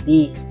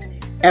ASD.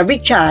 Every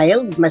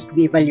child must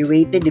be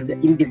evaluated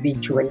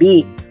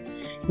individually.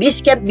 This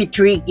can be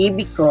tricky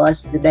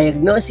because the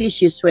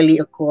diagnosis usually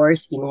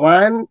occurs in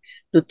 1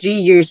 to 3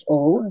 years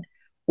old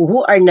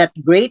who are not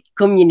great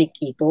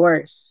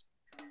communicators.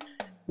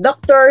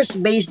 Doctors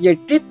base their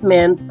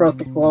treatment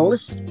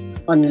protocols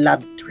on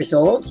lab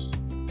results,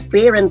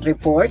 parent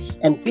reports,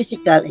 and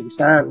physical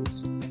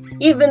exams.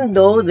 Even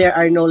though there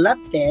are no lab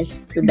tests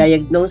to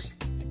diagnose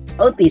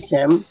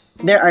autism,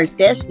 there are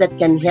tests that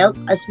can help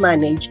us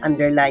manage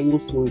underlying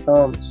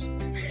symptoms.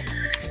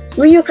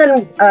 So you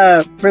can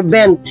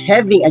prevent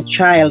having a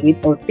child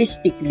with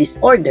autistic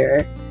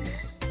disorder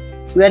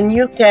when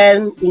you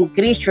can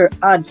increase your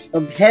odds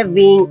of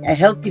having a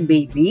healthy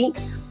baby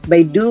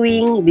by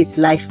doing these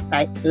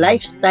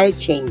lifestyle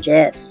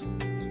changes.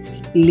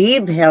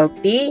 Live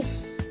healthy,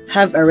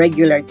 have a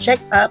regular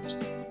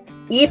checkups,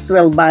 eat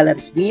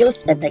well-balanced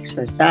meals, and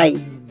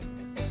exercise.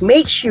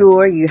 Make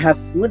sure you have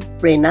good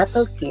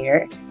prenatal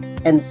care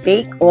and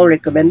take all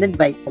recommended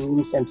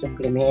vitamins and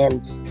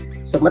supplements.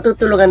 So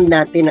matutulungan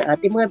natin ang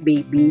ating mga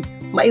baby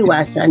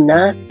maiwasan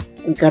na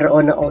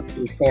magkaroon ng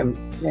autism.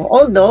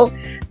 Although,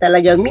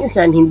 talagang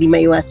minsan hindi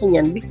maiwasan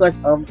yan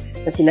because of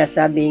na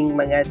sinasabing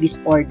mga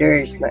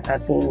disorders ng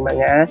ating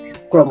mga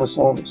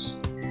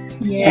chromosomes.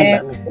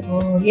 Yes,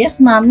 yes,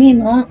 Mami,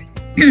 no?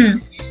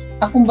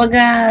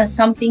 Kumbaga,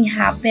 something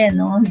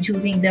happened, no?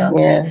 During the,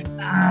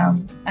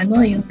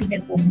 yung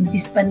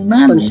pinag-ubuntis pa ni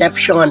Mami.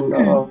 Conception,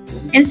 no?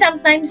 And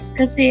sometimes,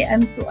 kasi,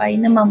 ay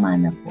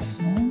namamana po,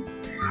 no?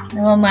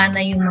 Namamana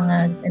yung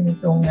mga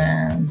ganitong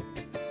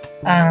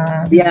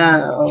At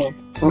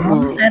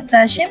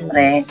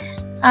syempre,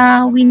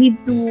 we need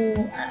to,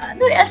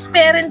 as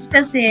parents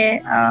kasi,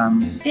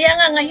 kaya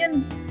nga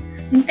ngayon,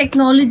 yung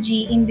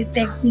technology in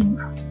detecting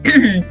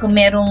kung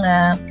merong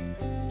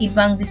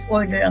ibang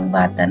disorder ang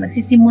bata,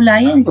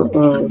 nagsisimula yan sa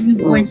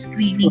newborn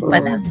screening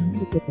pa lang.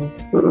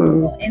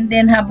 And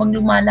then habang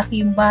lumalaki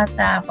yung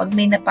bata, pag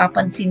may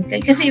napapansin ka,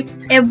 kasi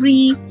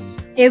every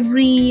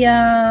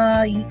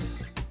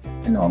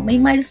may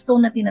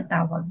milestone na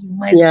tinatawag,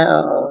 yung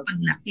milestone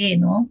paglaki,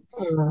 no?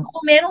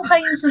 Kung meron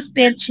kayong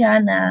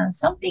suspetsya na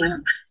something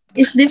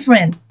is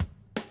different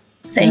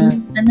sa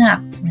inyong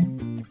anak,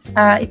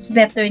 it's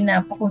better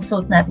na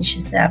pa-consult natin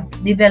siya sa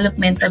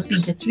developmental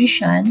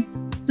pediatrician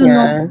to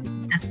know,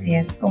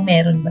 assess kung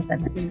meron ba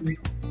talaga.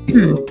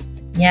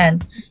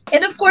 Yan.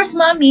 And of course,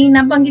 Mami,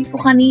 nabanggit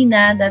ko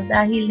kanina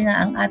dahil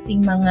nga ang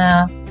ating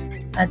mga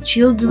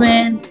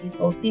children with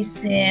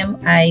autism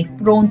ay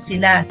prone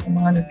sila sa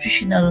mga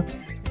nutritional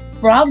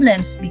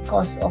problems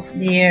because of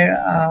their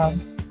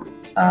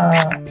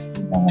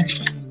mga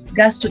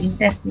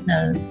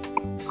gastrointestinal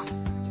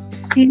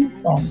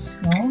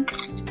symptoms, no?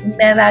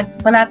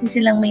 Palati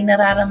silang may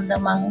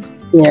nararamdamang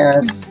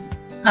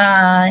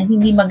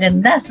hindi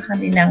maganda sa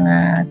kanilang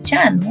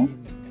tiyan, no?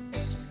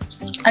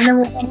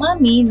 Alam mo pa,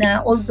 Mami,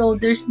 na although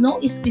there's no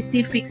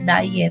specific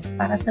diet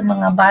para sa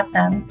mga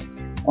batang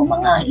o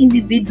mga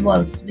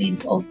individuals with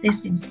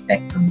autism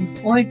spectrum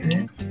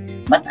disorder,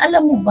 but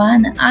alam mo ba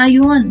na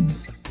ayon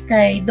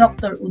kay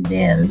Dr.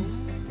 Udell,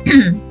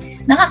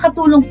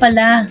 nakakatulong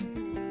pala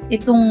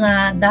itong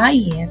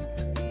diet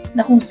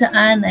na kung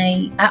saan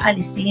ay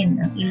aalisin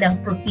ang ilang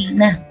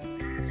protina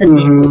sa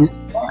diet.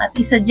 At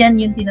isa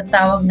dyan yung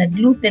tinatawag na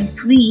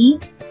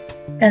gluten-free,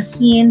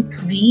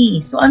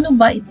 casein-free. So ano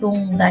ba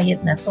itong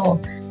diet na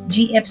to?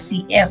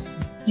 GFCF,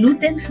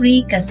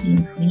 gluten-free,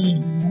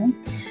 casein-free.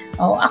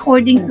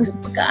 According po sa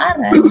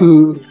pag-aaral,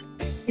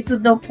 ito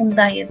daw pong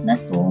diet na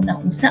to na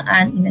kung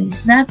saan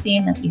inalis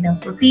natin ang ilang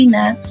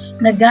protina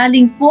na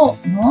galing po,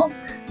 no?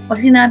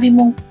 Pag sinabi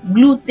mong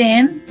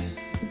gluten,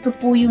 ito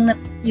po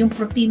yung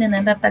protina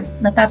na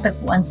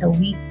natatagpuan sa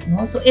wheat,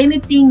 no? So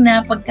anything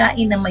na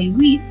pagkain na may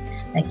wheat,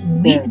 like yung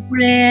wheat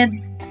bread,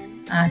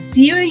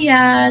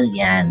 cereal,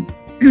 yan,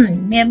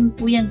 meron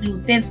po yung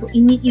gluten. So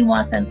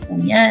iniiwasan po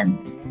yan.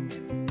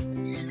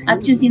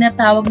 At yung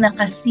sinatawag na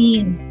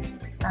casein,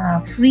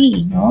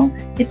 free, no?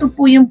 Ito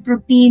po yung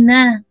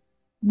protina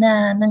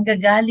na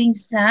nanggagaling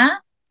sa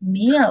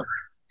milk.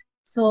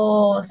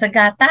 So, sa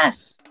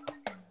gatas.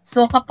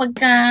 So, kapag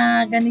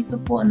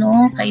ganito po,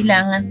 no,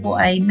 kailangan po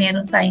ay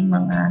meron tayong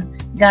mga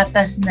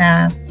gatas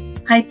na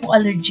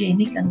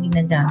hypoallergenic ang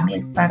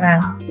ginagamit para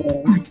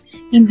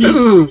hindi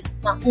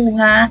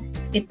makuha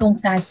itong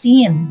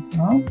casein,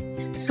 no?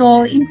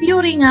 So, in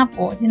theory nga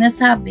po,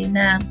 sinasabi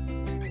na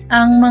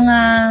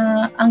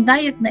ang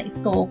diet na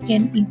ito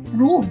can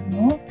improve,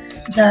 no,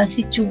 the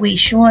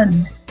situation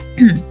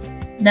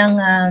ng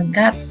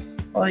gut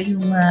or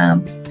yung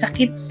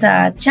sakit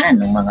sa tiyan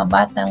ng mga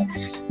batang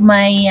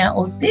may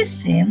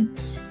autism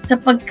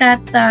sapagkat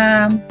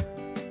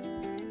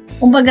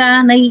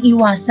kumbaga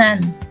naiiwasan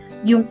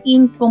yung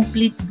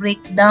incomplete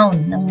breakdown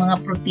ng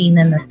mga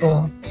protina na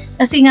to.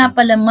 Kasi nga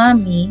pala,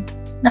 Mami,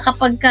 na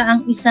kapag ka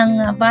ang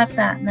isang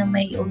bata na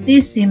may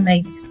autism,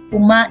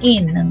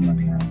 kumain ng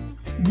mga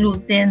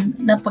gluten,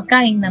 na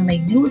pagkain na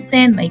may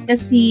gluten, may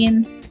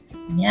casein,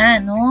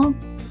 yan, no?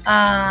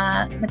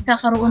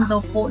 Nagkakaroon daw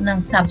po ng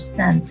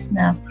substance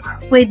na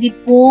pwede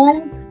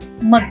pong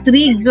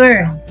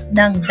mag-trigger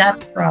ng gut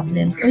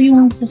problems o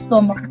yung sa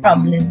stomach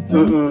problems,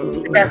 no?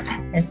 Sa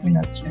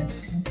gastrointestinal tract.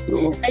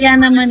 Kaya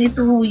naman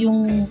ito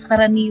yung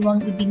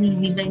karaniwang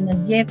ibinibigay na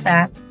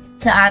dieta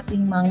sa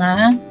ating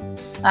mga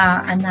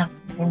anak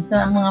o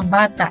sa mga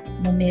bata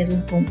na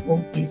meron pong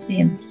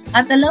autism.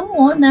 At alam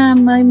mo na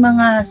may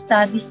mga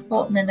studies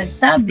po na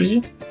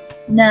nagsabi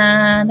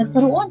na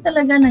nagkaroon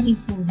talaga ng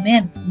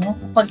improvement, no?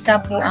 Kapag ka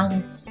po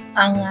ang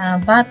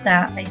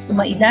bata ay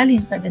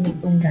sumailalim sa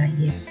ganitong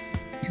diet.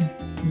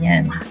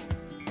 Yan.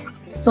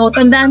 So,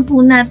 tandaan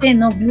po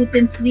natin, no?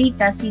 Gluten-free,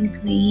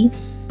 casein-free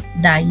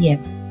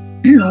diet.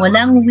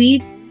 Walang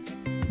wheat,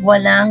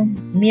 walang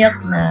milk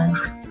na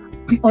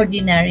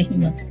ordinary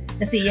milk.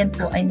 Kasi yan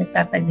po ay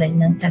nagtataglay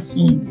ng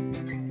casein.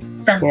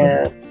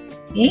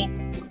 Okay?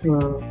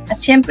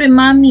 At syempre,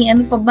 Mami,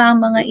 ano pa ba ang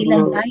mga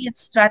ilang diet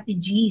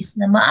strategies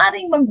na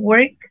maaring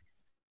mag-work,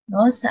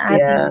 no, sa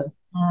ating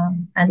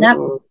anak?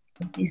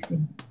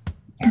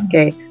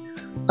 Okay.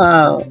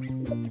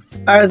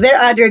 Are there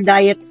other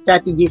diet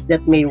strategies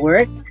that may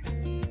work?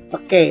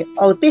 Okay.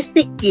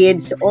 Autistic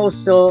kids who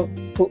also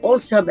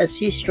have a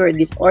seizure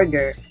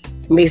disorder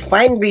may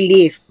find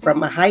relief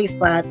from a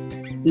high-fat,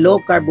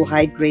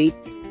 low-carbohydrate,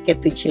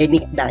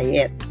 ketogenic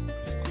diet.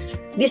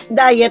 This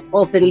diet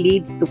often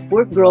leads to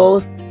poor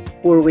growth,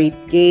 poor weight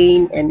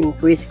gain, and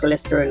increased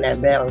cholesterol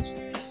levels.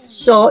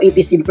 So, it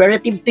is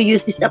imperative to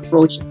use this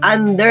approach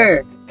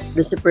under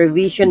the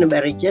supervision of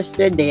a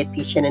registered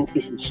dietitian and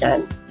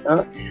physician.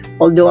 No?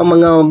 Although ang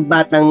mga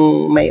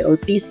batang may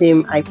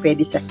autism ay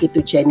pwede sa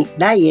ketogenic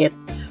diet,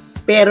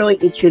 pero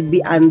it should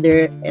be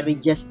under a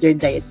registered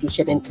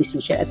dietitian and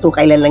physician at kung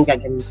kailan lang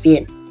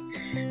gagamitin.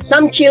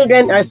 Some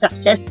children are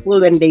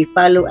successful when they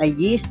follow a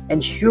yeast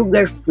and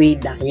sugar-free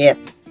diet.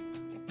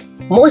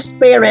 Most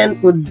parents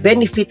would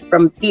benefit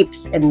from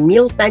tips and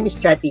mealtime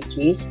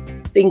strategies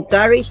to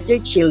encourage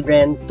their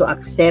children to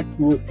accept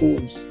new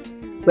foods.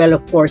 Well,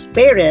 of course,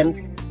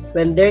 parents,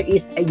 when there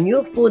is a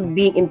new food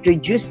being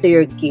introduced to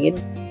your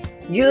kids,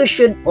 you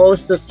should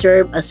also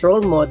serve as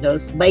role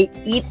models by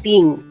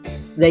eating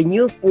the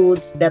new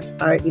foods that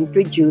are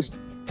introduced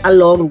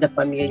along the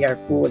familiar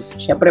foods.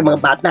 Siyempre,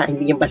 mga bata,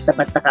 hindi yung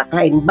basta-basta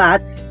kakain.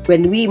 But,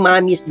 when we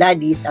mommies,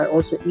 daddies are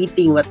also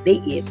eating what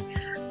they eat,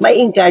 may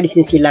encourage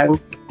din silang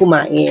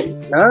kumain.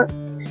 No?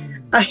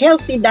 A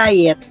healthy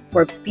diet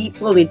for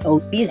people with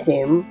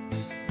autism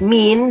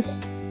means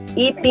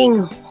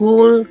eating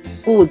whole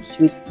foods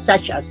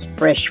such as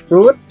fresh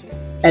fruit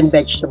and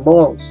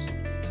vegetables,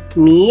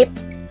 meat,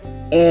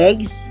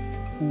 eggs,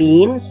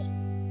 beans,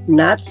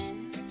 nuts,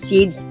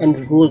 seeds,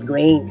 and whole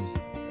grains.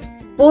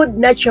 Food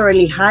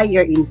naturally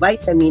higher in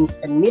vitamins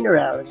and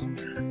minerals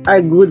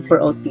are good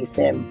for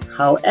autism.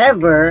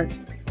 However,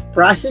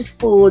 processed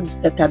foods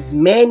that have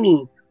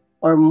many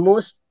or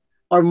most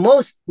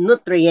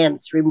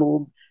nutrients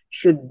removed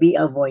should be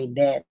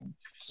avoided.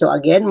 So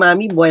again,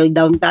 Mami, boil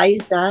down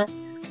tayo sa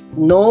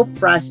no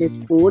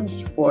processed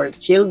foods for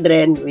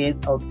children with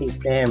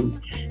autism.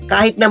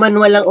 Kahit naman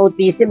walang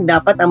autism,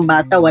 dapat ang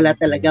bata wala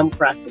talagang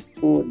processed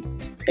food.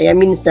 Kaya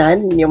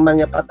minsan, yung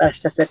mga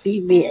patas sa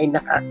TV ay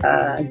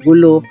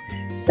nakakagulo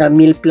sa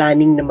meal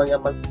planning ng mga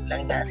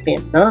magulang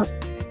natin, no?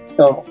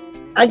 So,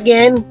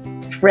 again,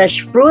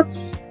 fresh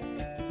fruits,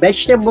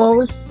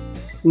 vegetables,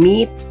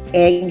 meat,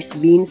 eggs,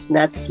 beans,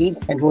 nuts,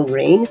 seeds, and whole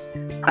grains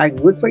are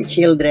good for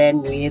children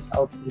with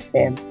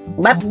autism.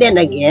 But then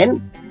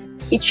again,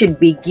 it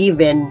should be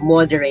given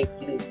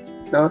moderately,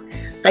 no?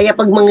 Kaya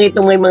pag may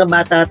mga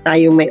bata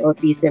tayong may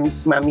autism,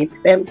 Mami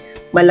Fem,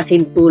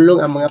 malaking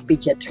tulong ang mga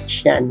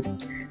pediatrician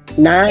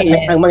na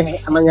ang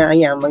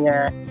mga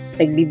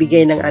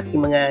nagbibigay ng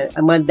ating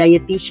mga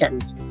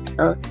dietitians,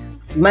 no?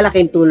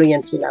 Malaking tulong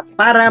yan sila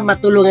para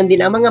matulungan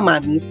din ang mga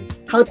mommies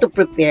how to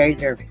prepare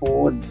their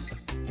food.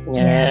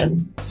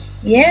 Yan.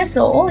 Yes,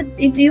 so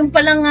ito yung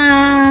palang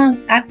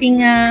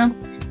ating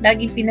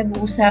laging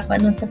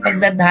pinag-uusapan nun sa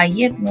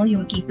pagda-diet, no,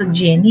 yung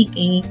ketogenic,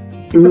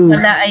 ito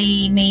pala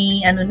ay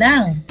may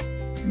lang,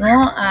 no,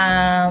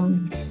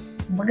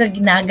 baga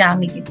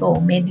ginagamit ito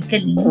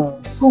medically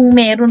kung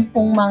meron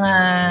pong mga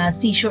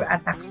seizure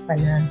attacks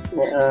pala,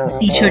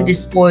 seizure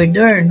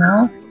disorder,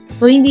 no.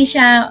 So hindi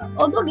siya,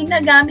 although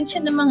ginagamit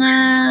siya ng mga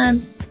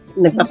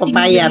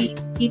nagpapapayat,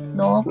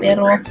 no,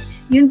 pero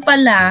yun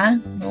pala,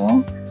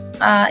 no,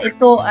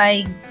 ito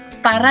ay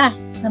para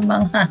sa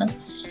mga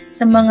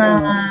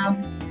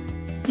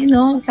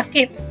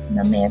sakit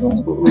na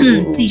merong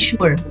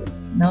seizure,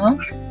 no?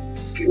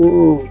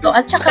 So,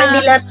 at saka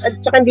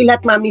hindi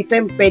lahat, Mami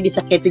Fem, pwede sa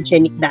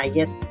ketogenic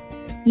diet.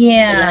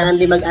 Yeah. Kailangan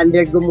din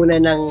mag-undergo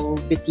muna ng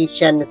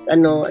physicians,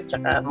 at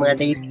saka mga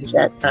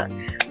dietitian.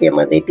 Yung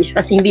mga dietitian,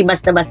 kasi hindi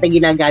basta-basta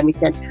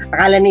ginagamit yan.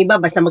 Akala ng iba,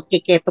 basta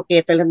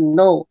magkiketo-keto lang.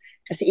 No.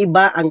 Kasi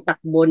iba ang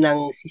takbo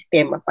ng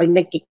sistema pag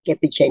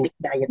nag-ketogenic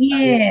diet tayo.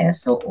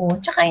 Yes, oo.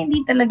 Tsaka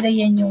hindi talaga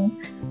yan yung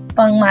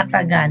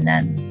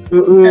pangmatagalan.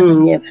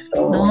 Yes,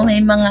 No,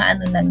 may mga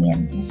ano lang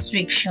yan,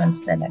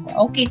 restrictions talaga.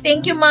 Okay,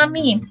 thank you,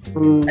 Mami.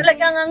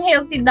 Talagang ang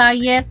healthy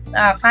diet,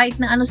 kahit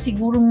na ano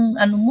sigurong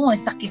ano mo,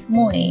 sakit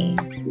mo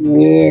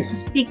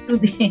Yes. Stick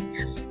to the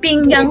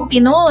pinggang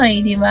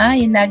Pinoy, di ba?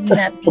 Yung lagi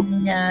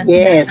natin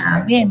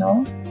sinasabi,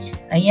 no?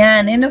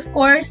 Ayan, and of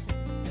course,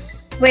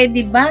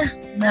 pwede ba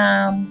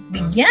na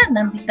bigyan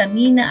ng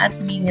vitamina at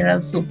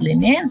mineral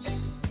supplements?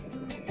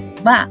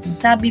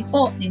 Sabi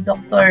po ni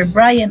Dr.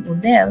 Brian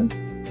Odell,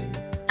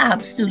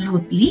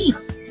 absolutely.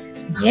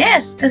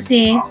 Yes,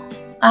 kasi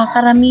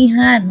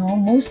karamihan,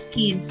 most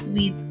kids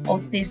with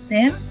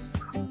autism,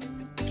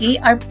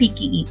 are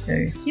picky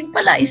eaters. Yung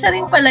pala, isa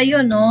rin pala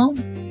yun, no?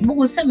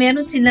 Bukod sa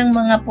meron silang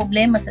mga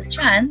problema sa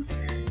tiyan,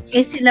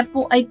 sila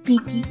po ay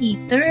picky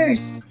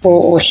eaters.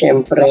 Oo,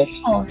 syempre.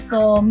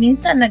 So,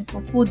 minsan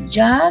nagpo-food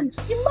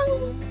jogs, yung mga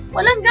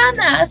walang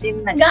gana, as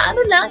in,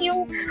 nag-ano lang,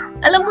 yung,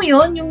 alam mo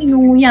yon yung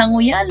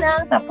inunguya-nguya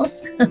lang,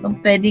 tapos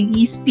pwedeng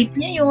i-spit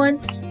niya yon.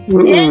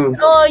 And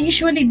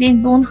usually, they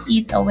don't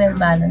eat a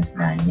well-balanced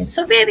diet.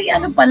 So, very,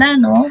 pala,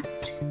 no?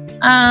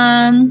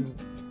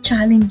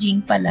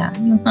 Challenging pala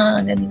yung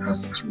mga ganito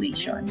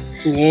situation.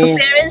 Yes. So,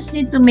 parents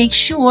need to make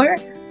sure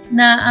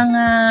na ang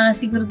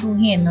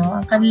siguraduhin, no,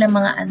 ang kanilang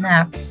mga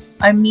anak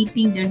are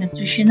meeting their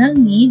nutritional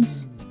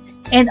needs,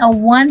 and a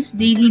once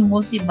daily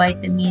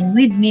multivitamin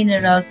with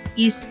minerals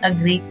is a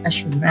great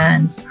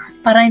assurance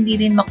para hindi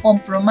rin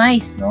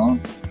ma-compromise,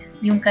 no,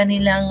 yung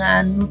kanilang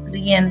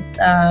nutrient,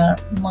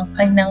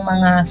 kanilang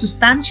mga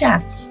sustansya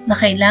na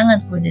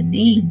kailangan for the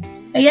day.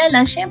 Kaya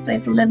lang,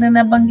 syempre, tulad na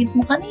nabanggit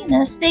mo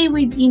kanina, stay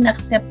within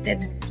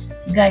accepted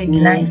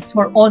guidelines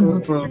for all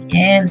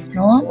nutrients,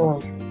 no?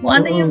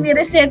 Kung ano yung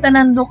nireseta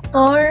ng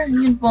doktor,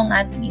 yun po ang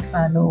ating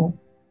i-follow.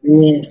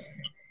 Yes.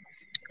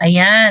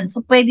 Ayan.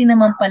 So, pwede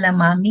naman pala,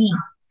 Mami.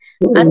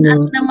 At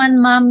ano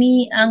naman,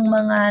 Mami, ang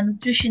mga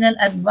nutritional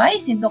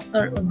advice ni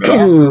Dr.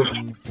 Odell?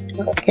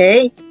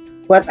 Okay.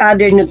 What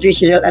other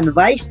nutritional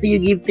advice do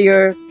you give to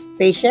your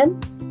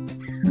patients?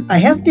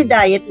 A healthy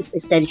diet is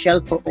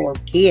essential for all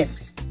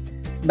kids,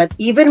 but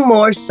even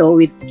more so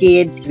with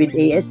kids with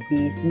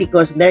ASDs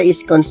because there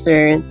is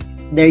concern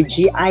their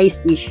GI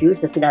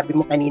issues, as sinabi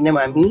mo kanina,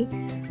 Mami,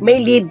 may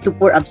lead to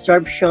poor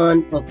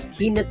absorption of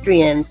key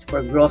nutrients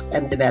for growth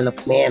and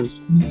development.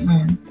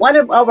 One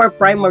of our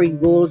primary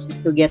goals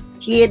is to get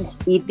kids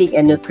eating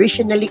a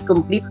nutritionally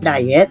complete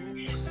diet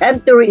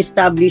and to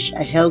reestablish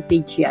a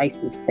healthy GI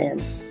system.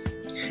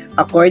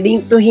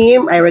 According to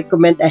him, I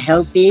recommend a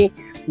healthy,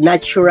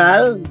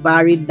 natural,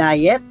 varied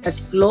diet as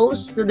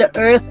close to the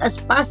earth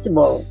as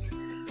possible,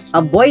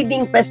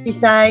 avoiding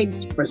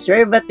pesticides,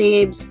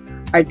 preservatives,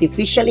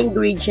 artificial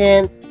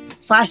ingredients,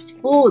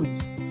 fast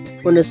foods,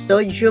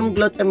 monosodium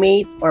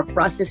glutamate, or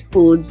processed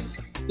foods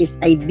is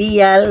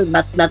ideal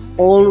but not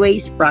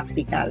always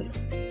practical.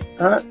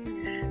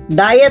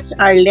 Diets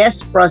are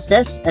less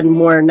processed and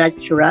more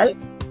natural,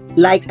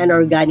 like an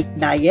organic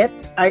diet,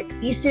 are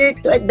easier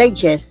to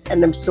digest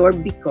and absorb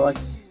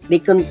because they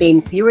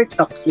contain fewer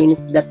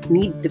toxins that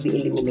need to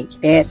be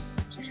eliminated.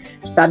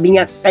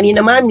 Sabi nga kanina,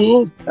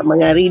 Mami, sa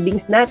mga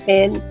readings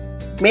natin,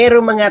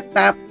 mayroong mga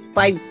top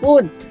 5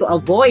 foods to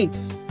avoid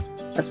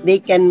as they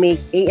can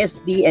make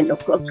ASD and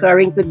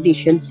occurring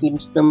condition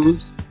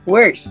symptoms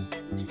worse.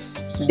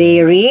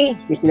 Dairy,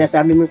 yung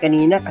sinasabi mo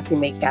kanina kasi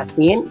may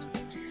casein,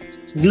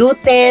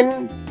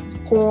 gluten,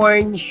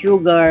 corn,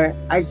 sugar,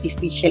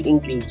 artificial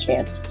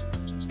ingredients.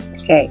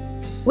 Okay.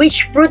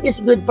 Which fruit is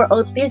good for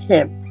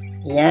autism?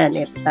 Yan,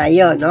 ito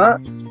tayo,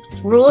 no?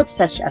 Fruits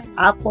such as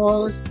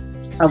apples,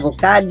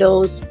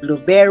 avocados,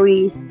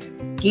 blueberries,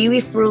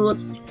 kiwi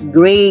fruit,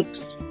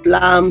 grapes,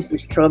 plums,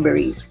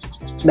 strawberries.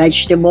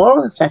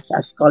 Vegetables such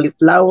as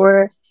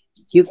cauliflower,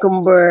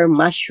 cucumber,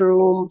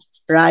 mushroom,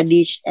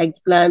 radish,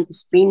 eggplant,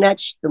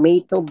 spinach,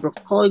 tomato,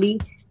 broccoli,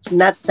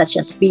 nuts such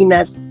as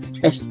peanuts,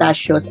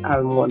 pistachios,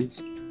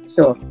 almonds.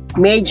 So,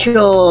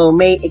 medyo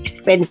may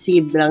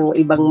expensive lang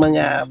ibang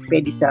mga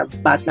pwede sa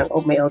batang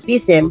o may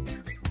autism,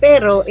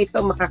 pero ito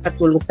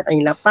makakatulong sa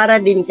kanila para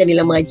din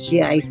kanilang mga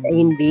GIs ay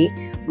hindi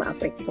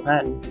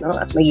maapektuhan, no?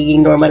 At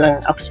magiging normal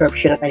ang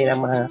absorption ng kanilang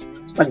mga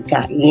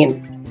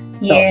pagkain.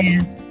 So,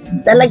 yes.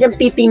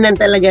 Talagang titingnan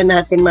talaga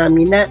natin,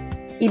 Mami, na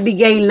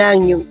ibigay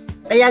lang yung,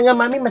 kaya nga,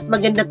 Mami, mas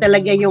maganda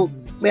talaga yung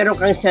meron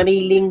kang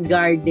sariling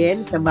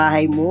garden sa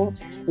bahay mo,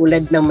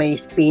 tulad na may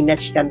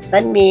spinach kang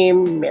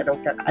tanim, meron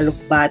kang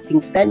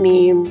alugbating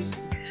tanim,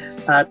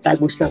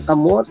 talbos ng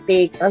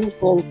kamote,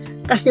 kangkong,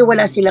 kasi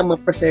wala silang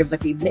mga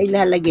preservative na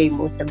ilalagay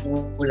mo sa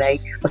gulay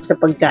o sa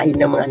pagkain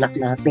ng mga anak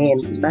natin,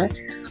 diba?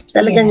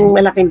 Talagang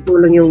malaking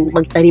tulong yung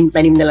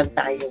magtanim-tanim na lang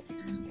tayo.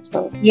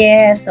 So,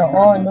 yes,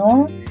 oo,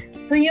 no?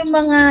 So, yung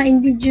mga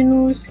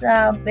indigenous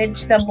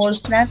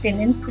vegetables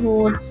natin and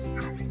fruits,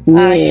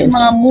 yung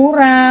mga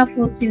mura,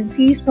 fruits in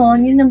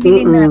season, yun ang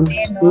bilhin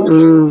natin, no?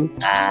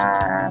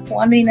 Kung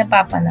ano yung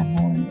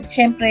napapanahon. At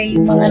syempre,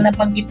 yung mga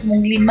nabanggit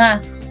mong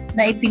 5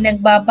 na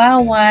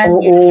ipinagbabawal,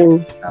 Oo.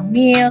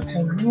 milk,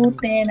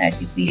 gluten,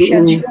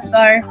 artificial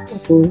sugar,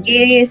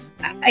 is,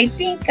 I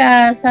think,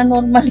 sa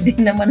normal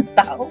din naman ng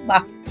tao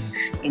ba?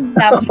 Hindi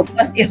dapat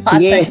mas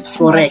iwasan. Yes,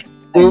 correct.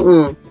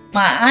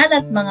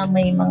 Maalat,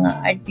 may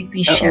mga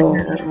artificial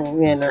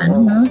yan,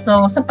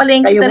 so sa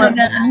palengke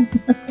talaga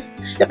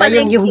saka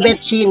yung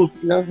vetchin,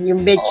 no? Yung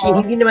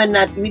vetchin, hindi naman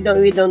natin,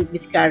 we don't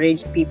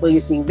discourage people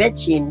using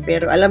vetchin,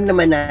 pero alam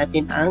naman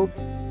natin ang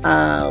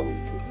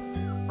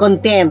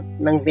content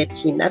ng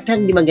vetchin at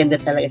hindi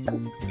maganda talaga sa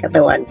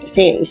katawan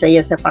kasi isa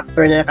yan sa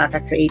factor na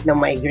nakaka-create ng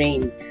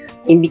migraine.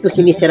 Hindi ko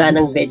sinisira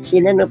ng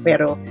vetchin,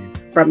 pero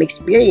from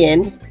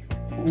experience,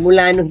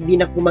 mula nung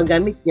hindi na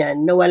gumagamit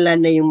yan, nawala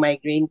na yung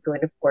migraine ko.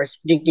 And of course,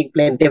 drinking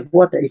plenty of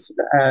water is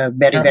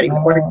very, very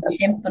important.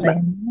 Siyempre.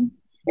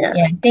 Yeah.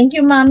 Thank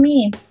you,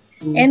 Mommy.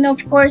 And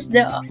of course,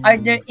 are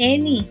there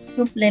any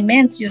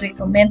supplements you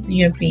recommend to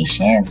your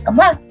patients?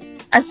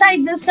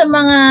 Aside dun sa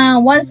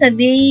mga once a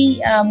day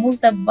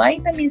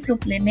multivitamin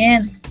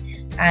supplement,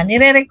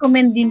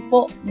 nire-recommend din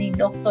po ni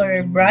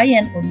Dr.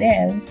 Brian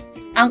Odell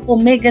ang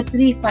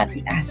omega-3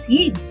 fatty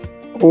acids.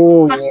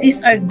 Because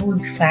these are good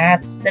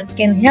fats that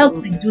can help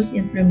reduce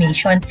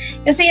inflammation.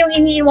 Kasi yung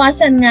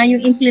iniiwasan nga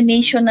yung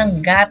inflammation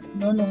ng gut,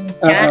 no, nung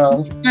tiyan,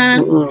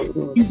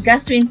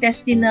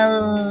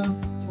 gastrointestinal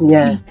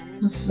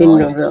symptoms,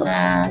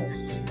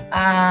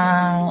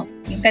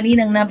 yung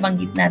kaninang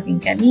nabanggit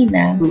natin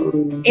kanina,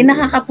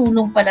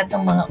 nakakatulong pala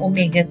itong mga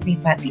omega-3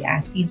 fatty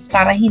acids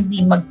para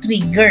hindi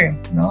mag-trigger,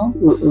 no,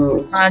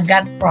 mga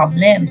gut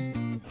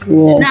problems.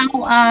 Yes.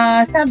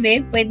 Now,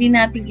 sabi, pwede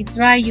natin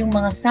i-try yung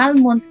mga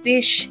salmon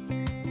fish.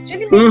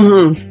 Actually,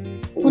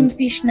 salmon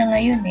fish na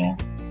ngayon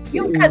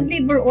Yung cod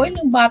liver oil,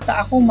 yung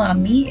bata ako,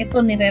 Mami, ito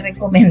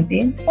nire-recommend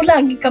din.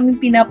 Lagi kami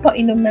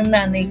pinapainom ng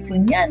nanay ko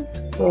niyan.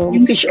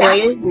 Yung fish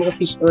oil, mga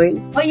fish oil.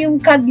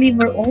 Yung cod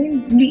liver oil.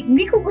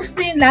 Hindi ko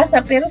gusto yung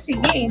lasa, pero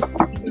sige.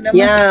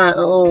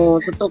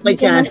 Totoo ka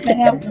dyan.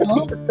 Masarap,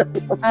 no?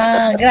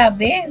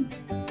 Grabe.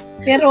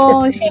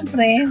 Pero,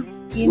 syempre,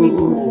 you need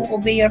to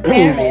obey your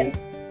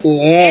parents.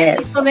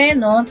 Yes. Ito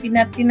rin, no,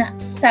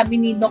 sabi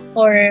ni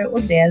Dr.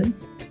 Odell,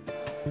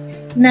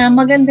 na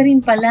maganda rin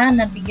pala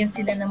na bigyan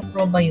sila ng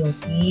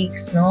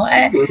probiotics, no?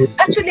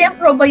 Actually, ang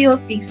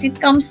probiotics,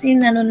 it comes in,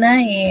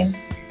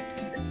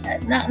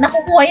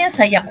 nakukuha yan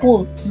sa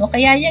Yakult, no?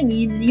 Kaya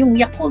yung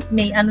Yakult,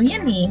 may may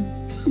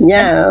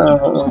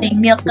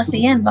milk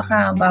kasi yan,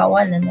 baka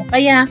bawal,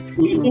 Kaya,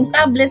 in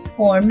tablet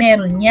form,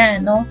 meron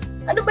yan, no?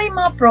 Ano ba yung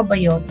mga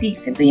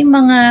probiotics? Ito yung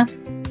mga,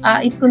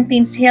 it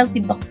contains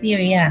healthy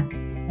bacteria,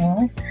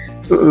 no?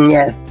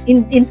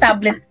 In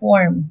tablet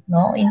form,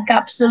 no, in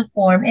capsule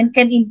form, and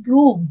can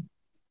improve,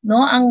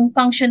 no. Ang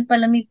function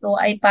pala nito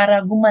ay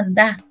para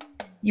gumanda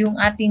yung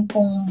ating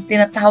pong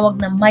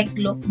tinatawag na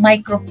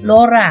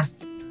microflora,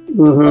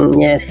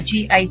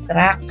 GI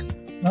tract,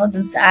 no,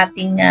 dun sa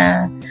ating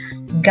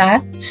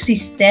gut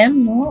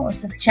system, no,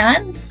 sa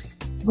tiyan,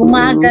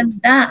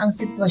 gumaganda ang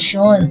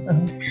sitwasyon.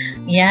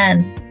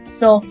 Yan.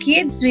 So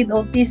kids with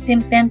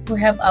autism tend to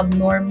have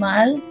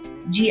abnormal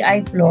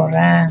GI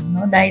flora,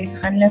 no, dahil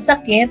sa kanilang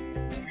sakit.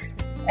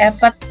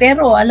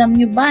 Pero alam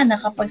nyo ba na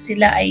kapag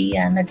sila ay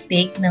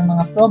nag-take ng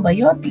mga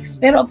probiotics,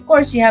 pero of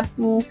course you have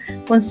to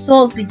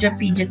consult with your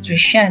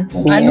pediatrician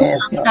kung ano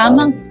ang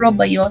tamang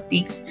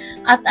probiotics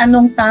at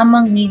anong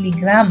tamang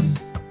milligram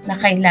na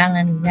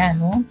kailangan nila,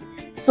 no?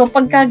 So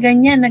pagka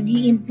ganyan,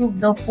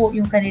 nag-i-improve daw po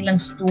yung kanilang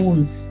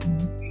stools.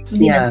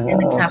 Hindi na sila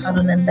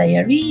nagkakaroon ng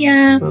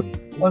diarrhea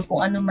or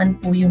kung ano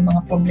man po yung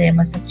mga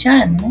problema sa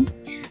tiyan, no?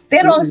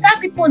 Pero ang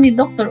sabi po ni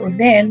Dr.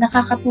 Odell,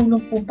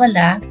 nakakatulong po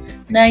pala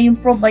na yung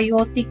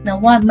probiotic na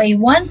may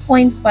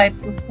 1.5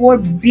 to 4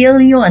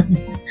 billion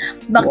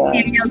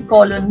bacterial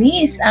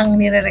colonies ang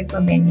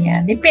nire-recommend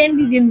niya.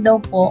 Depende din daw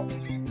po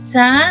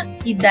sa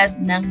edad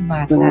ng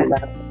bata.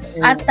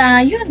 At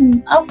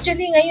yun,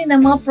 actually ngayon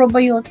ang mga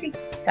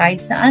probiotics,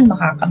 kahit saan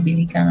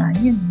makakabili ka nga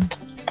yun.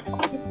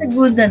 It's a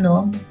good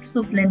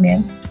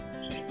supplement.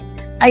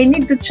 I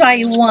need to try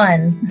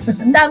one.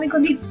 Ang dami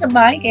ko dito sa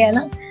bahay, kaya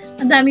lang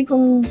ang dami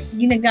kong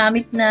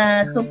ginagamit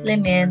na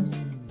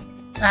supplements.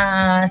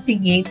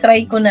 Sige,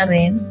 try ko na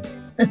rin.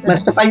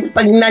 Basta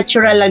pag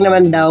natural lang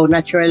naman daw,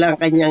 natural lang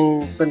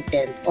kanyang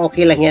content,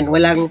 okay lang yan.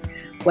 Walang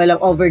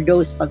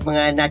overdose pag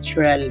mga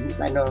natural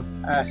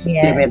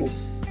supplement.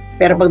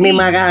 Pero pag may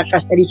mga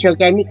additional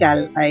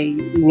chemical, ay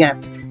ingat.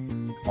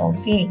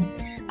 Okay.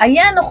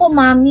 Ayan ako,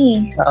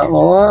 Mami.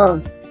 Oo.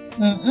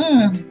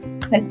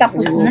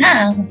 Nagtapos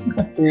na.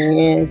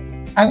 Yes.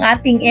 Ang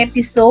ating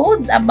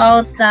episode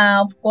about,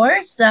 of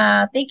course,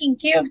 taking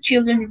care of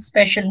children with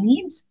special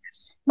needs.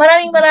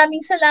 Maraming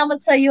salamat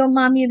sa iyo,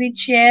 Mami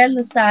Richelle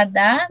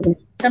Lusada,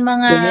 sa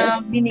mga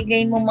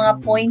binigay mo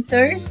mga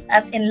pointers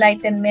at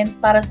enlightenment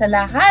para sa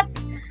lahat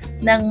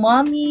ng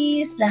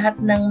mommies, lahat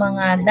ng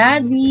mga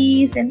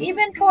daddies, and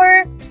even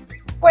for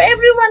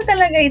everyone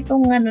talaga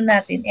itong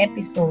natin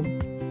episode.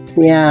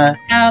 Yeah.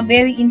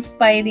 Very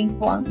inspiring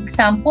po ang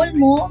example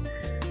mo.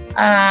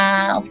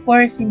 Of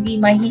course,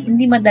 hindi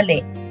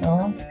madali,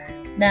 no?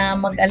 na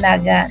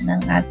mag-alaga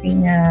ng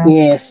ating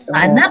Yes.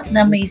 anak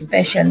na may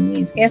special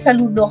needs. Kaya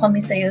saludo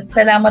kami sa iyo.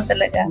 Salamat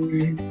talaga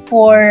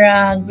for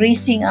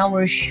gracing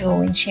our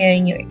show and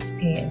sharing your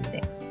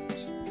experiences.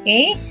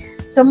 Okay?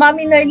 So,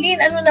 Mami Narlene,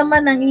 ano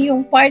naman ang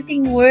iyong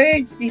parting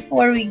words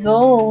before we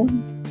go?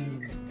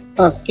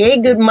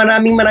 Okay, good.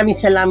 Maraming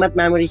salamat,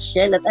 Ma'am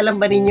Richelle. At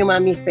alam ba ninyo,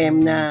 Mami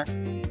Fem, na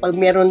pag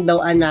meron daw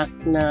anak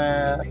na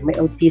may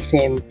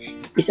autism,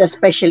 is a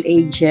special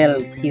angel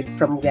gift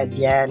from God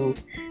yan.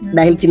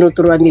 Dahil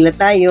tinuturuan nila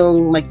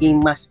tayong maging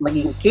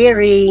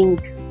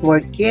caring,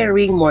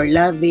 more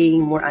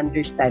loving, more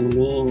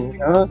understanding.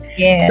 No?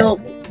 Yes. So,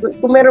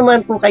 kung meron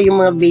man po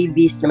kayong mga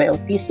babies na may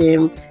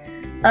autism,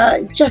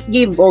 just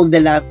give all the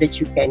love that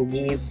you can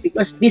give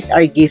because these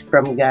are gifts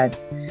from God.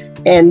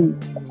 And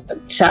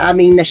sa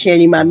aming na-share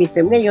ni Mami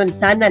Fem ngayon,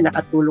 sana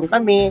nakatulong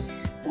kami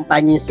kung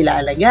paano nyo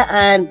sila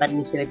alagaan,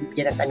 paano nyo sila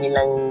bigyan ng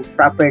kanilang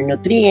proper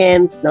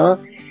nutrients, no?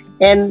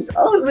 And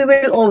we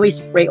will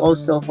always pray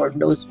also for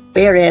those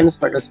parents,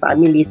 for those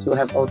families who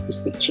have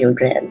autistic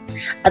children.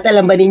 At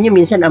alam ba ninyo,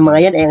 minsan ang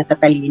mga yan ay ang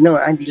tatalino,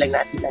 hindi lang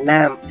natin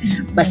alam.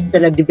 Basta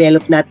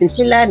na-develop natin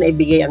sila,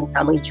 naibigay ang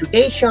tamang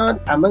education,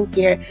 tamang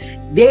care,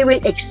 they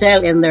will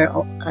excel in their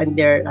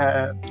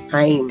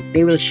time.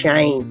 They will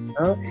shine.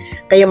 No?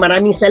 Kaya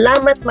maraming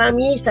salamat,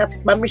 Mami, sa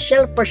Ma'am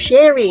Michelle for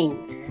sharing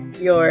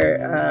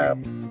your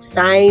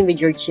time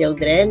with your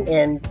children.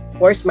 And of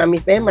course, Mami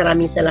Fem,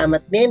 maraming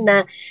salamat din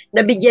na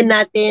nabigyan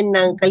natin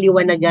ng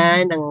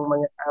kaliwanagan ng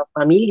mga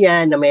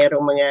pamilya na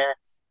mayroong mga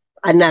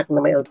anak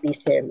na may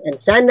autism. And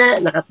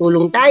sana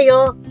nakatulong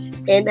tayo.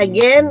 And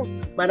again,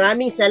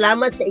 maraming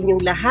salamat sa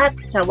inyong lahat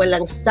sa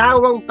walang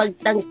sawang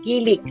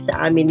pagtangkilik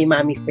sa amin ni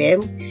Mami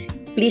Fem.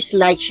 Please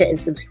like, share, and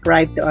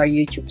subscribe to our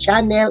YouTube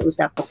channel,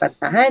 Usapang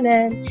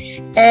Pantahanan.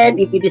 And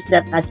if it is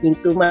not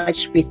asking too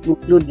much, please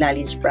include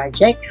Lali's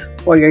project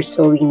for your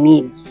sewing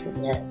needs.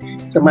 Yeah.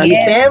 So, Mami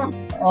Fem,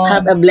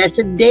 have a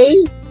blessed day,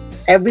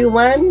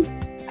 everyone.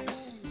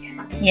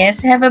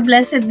 Yes, have a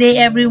blessed day,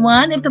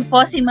 everyone. Ito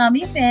po si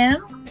Mami Fem.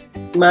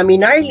 Mami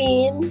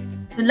Narlene.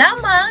 Ito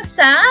lamang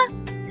sa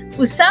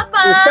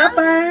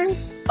Usapang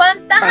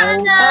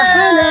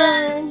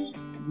Pantahanan.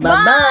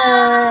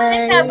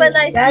 Bye-bye. Have a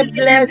nice God weekend,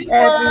 bless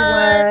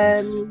everyone.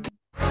 everyone.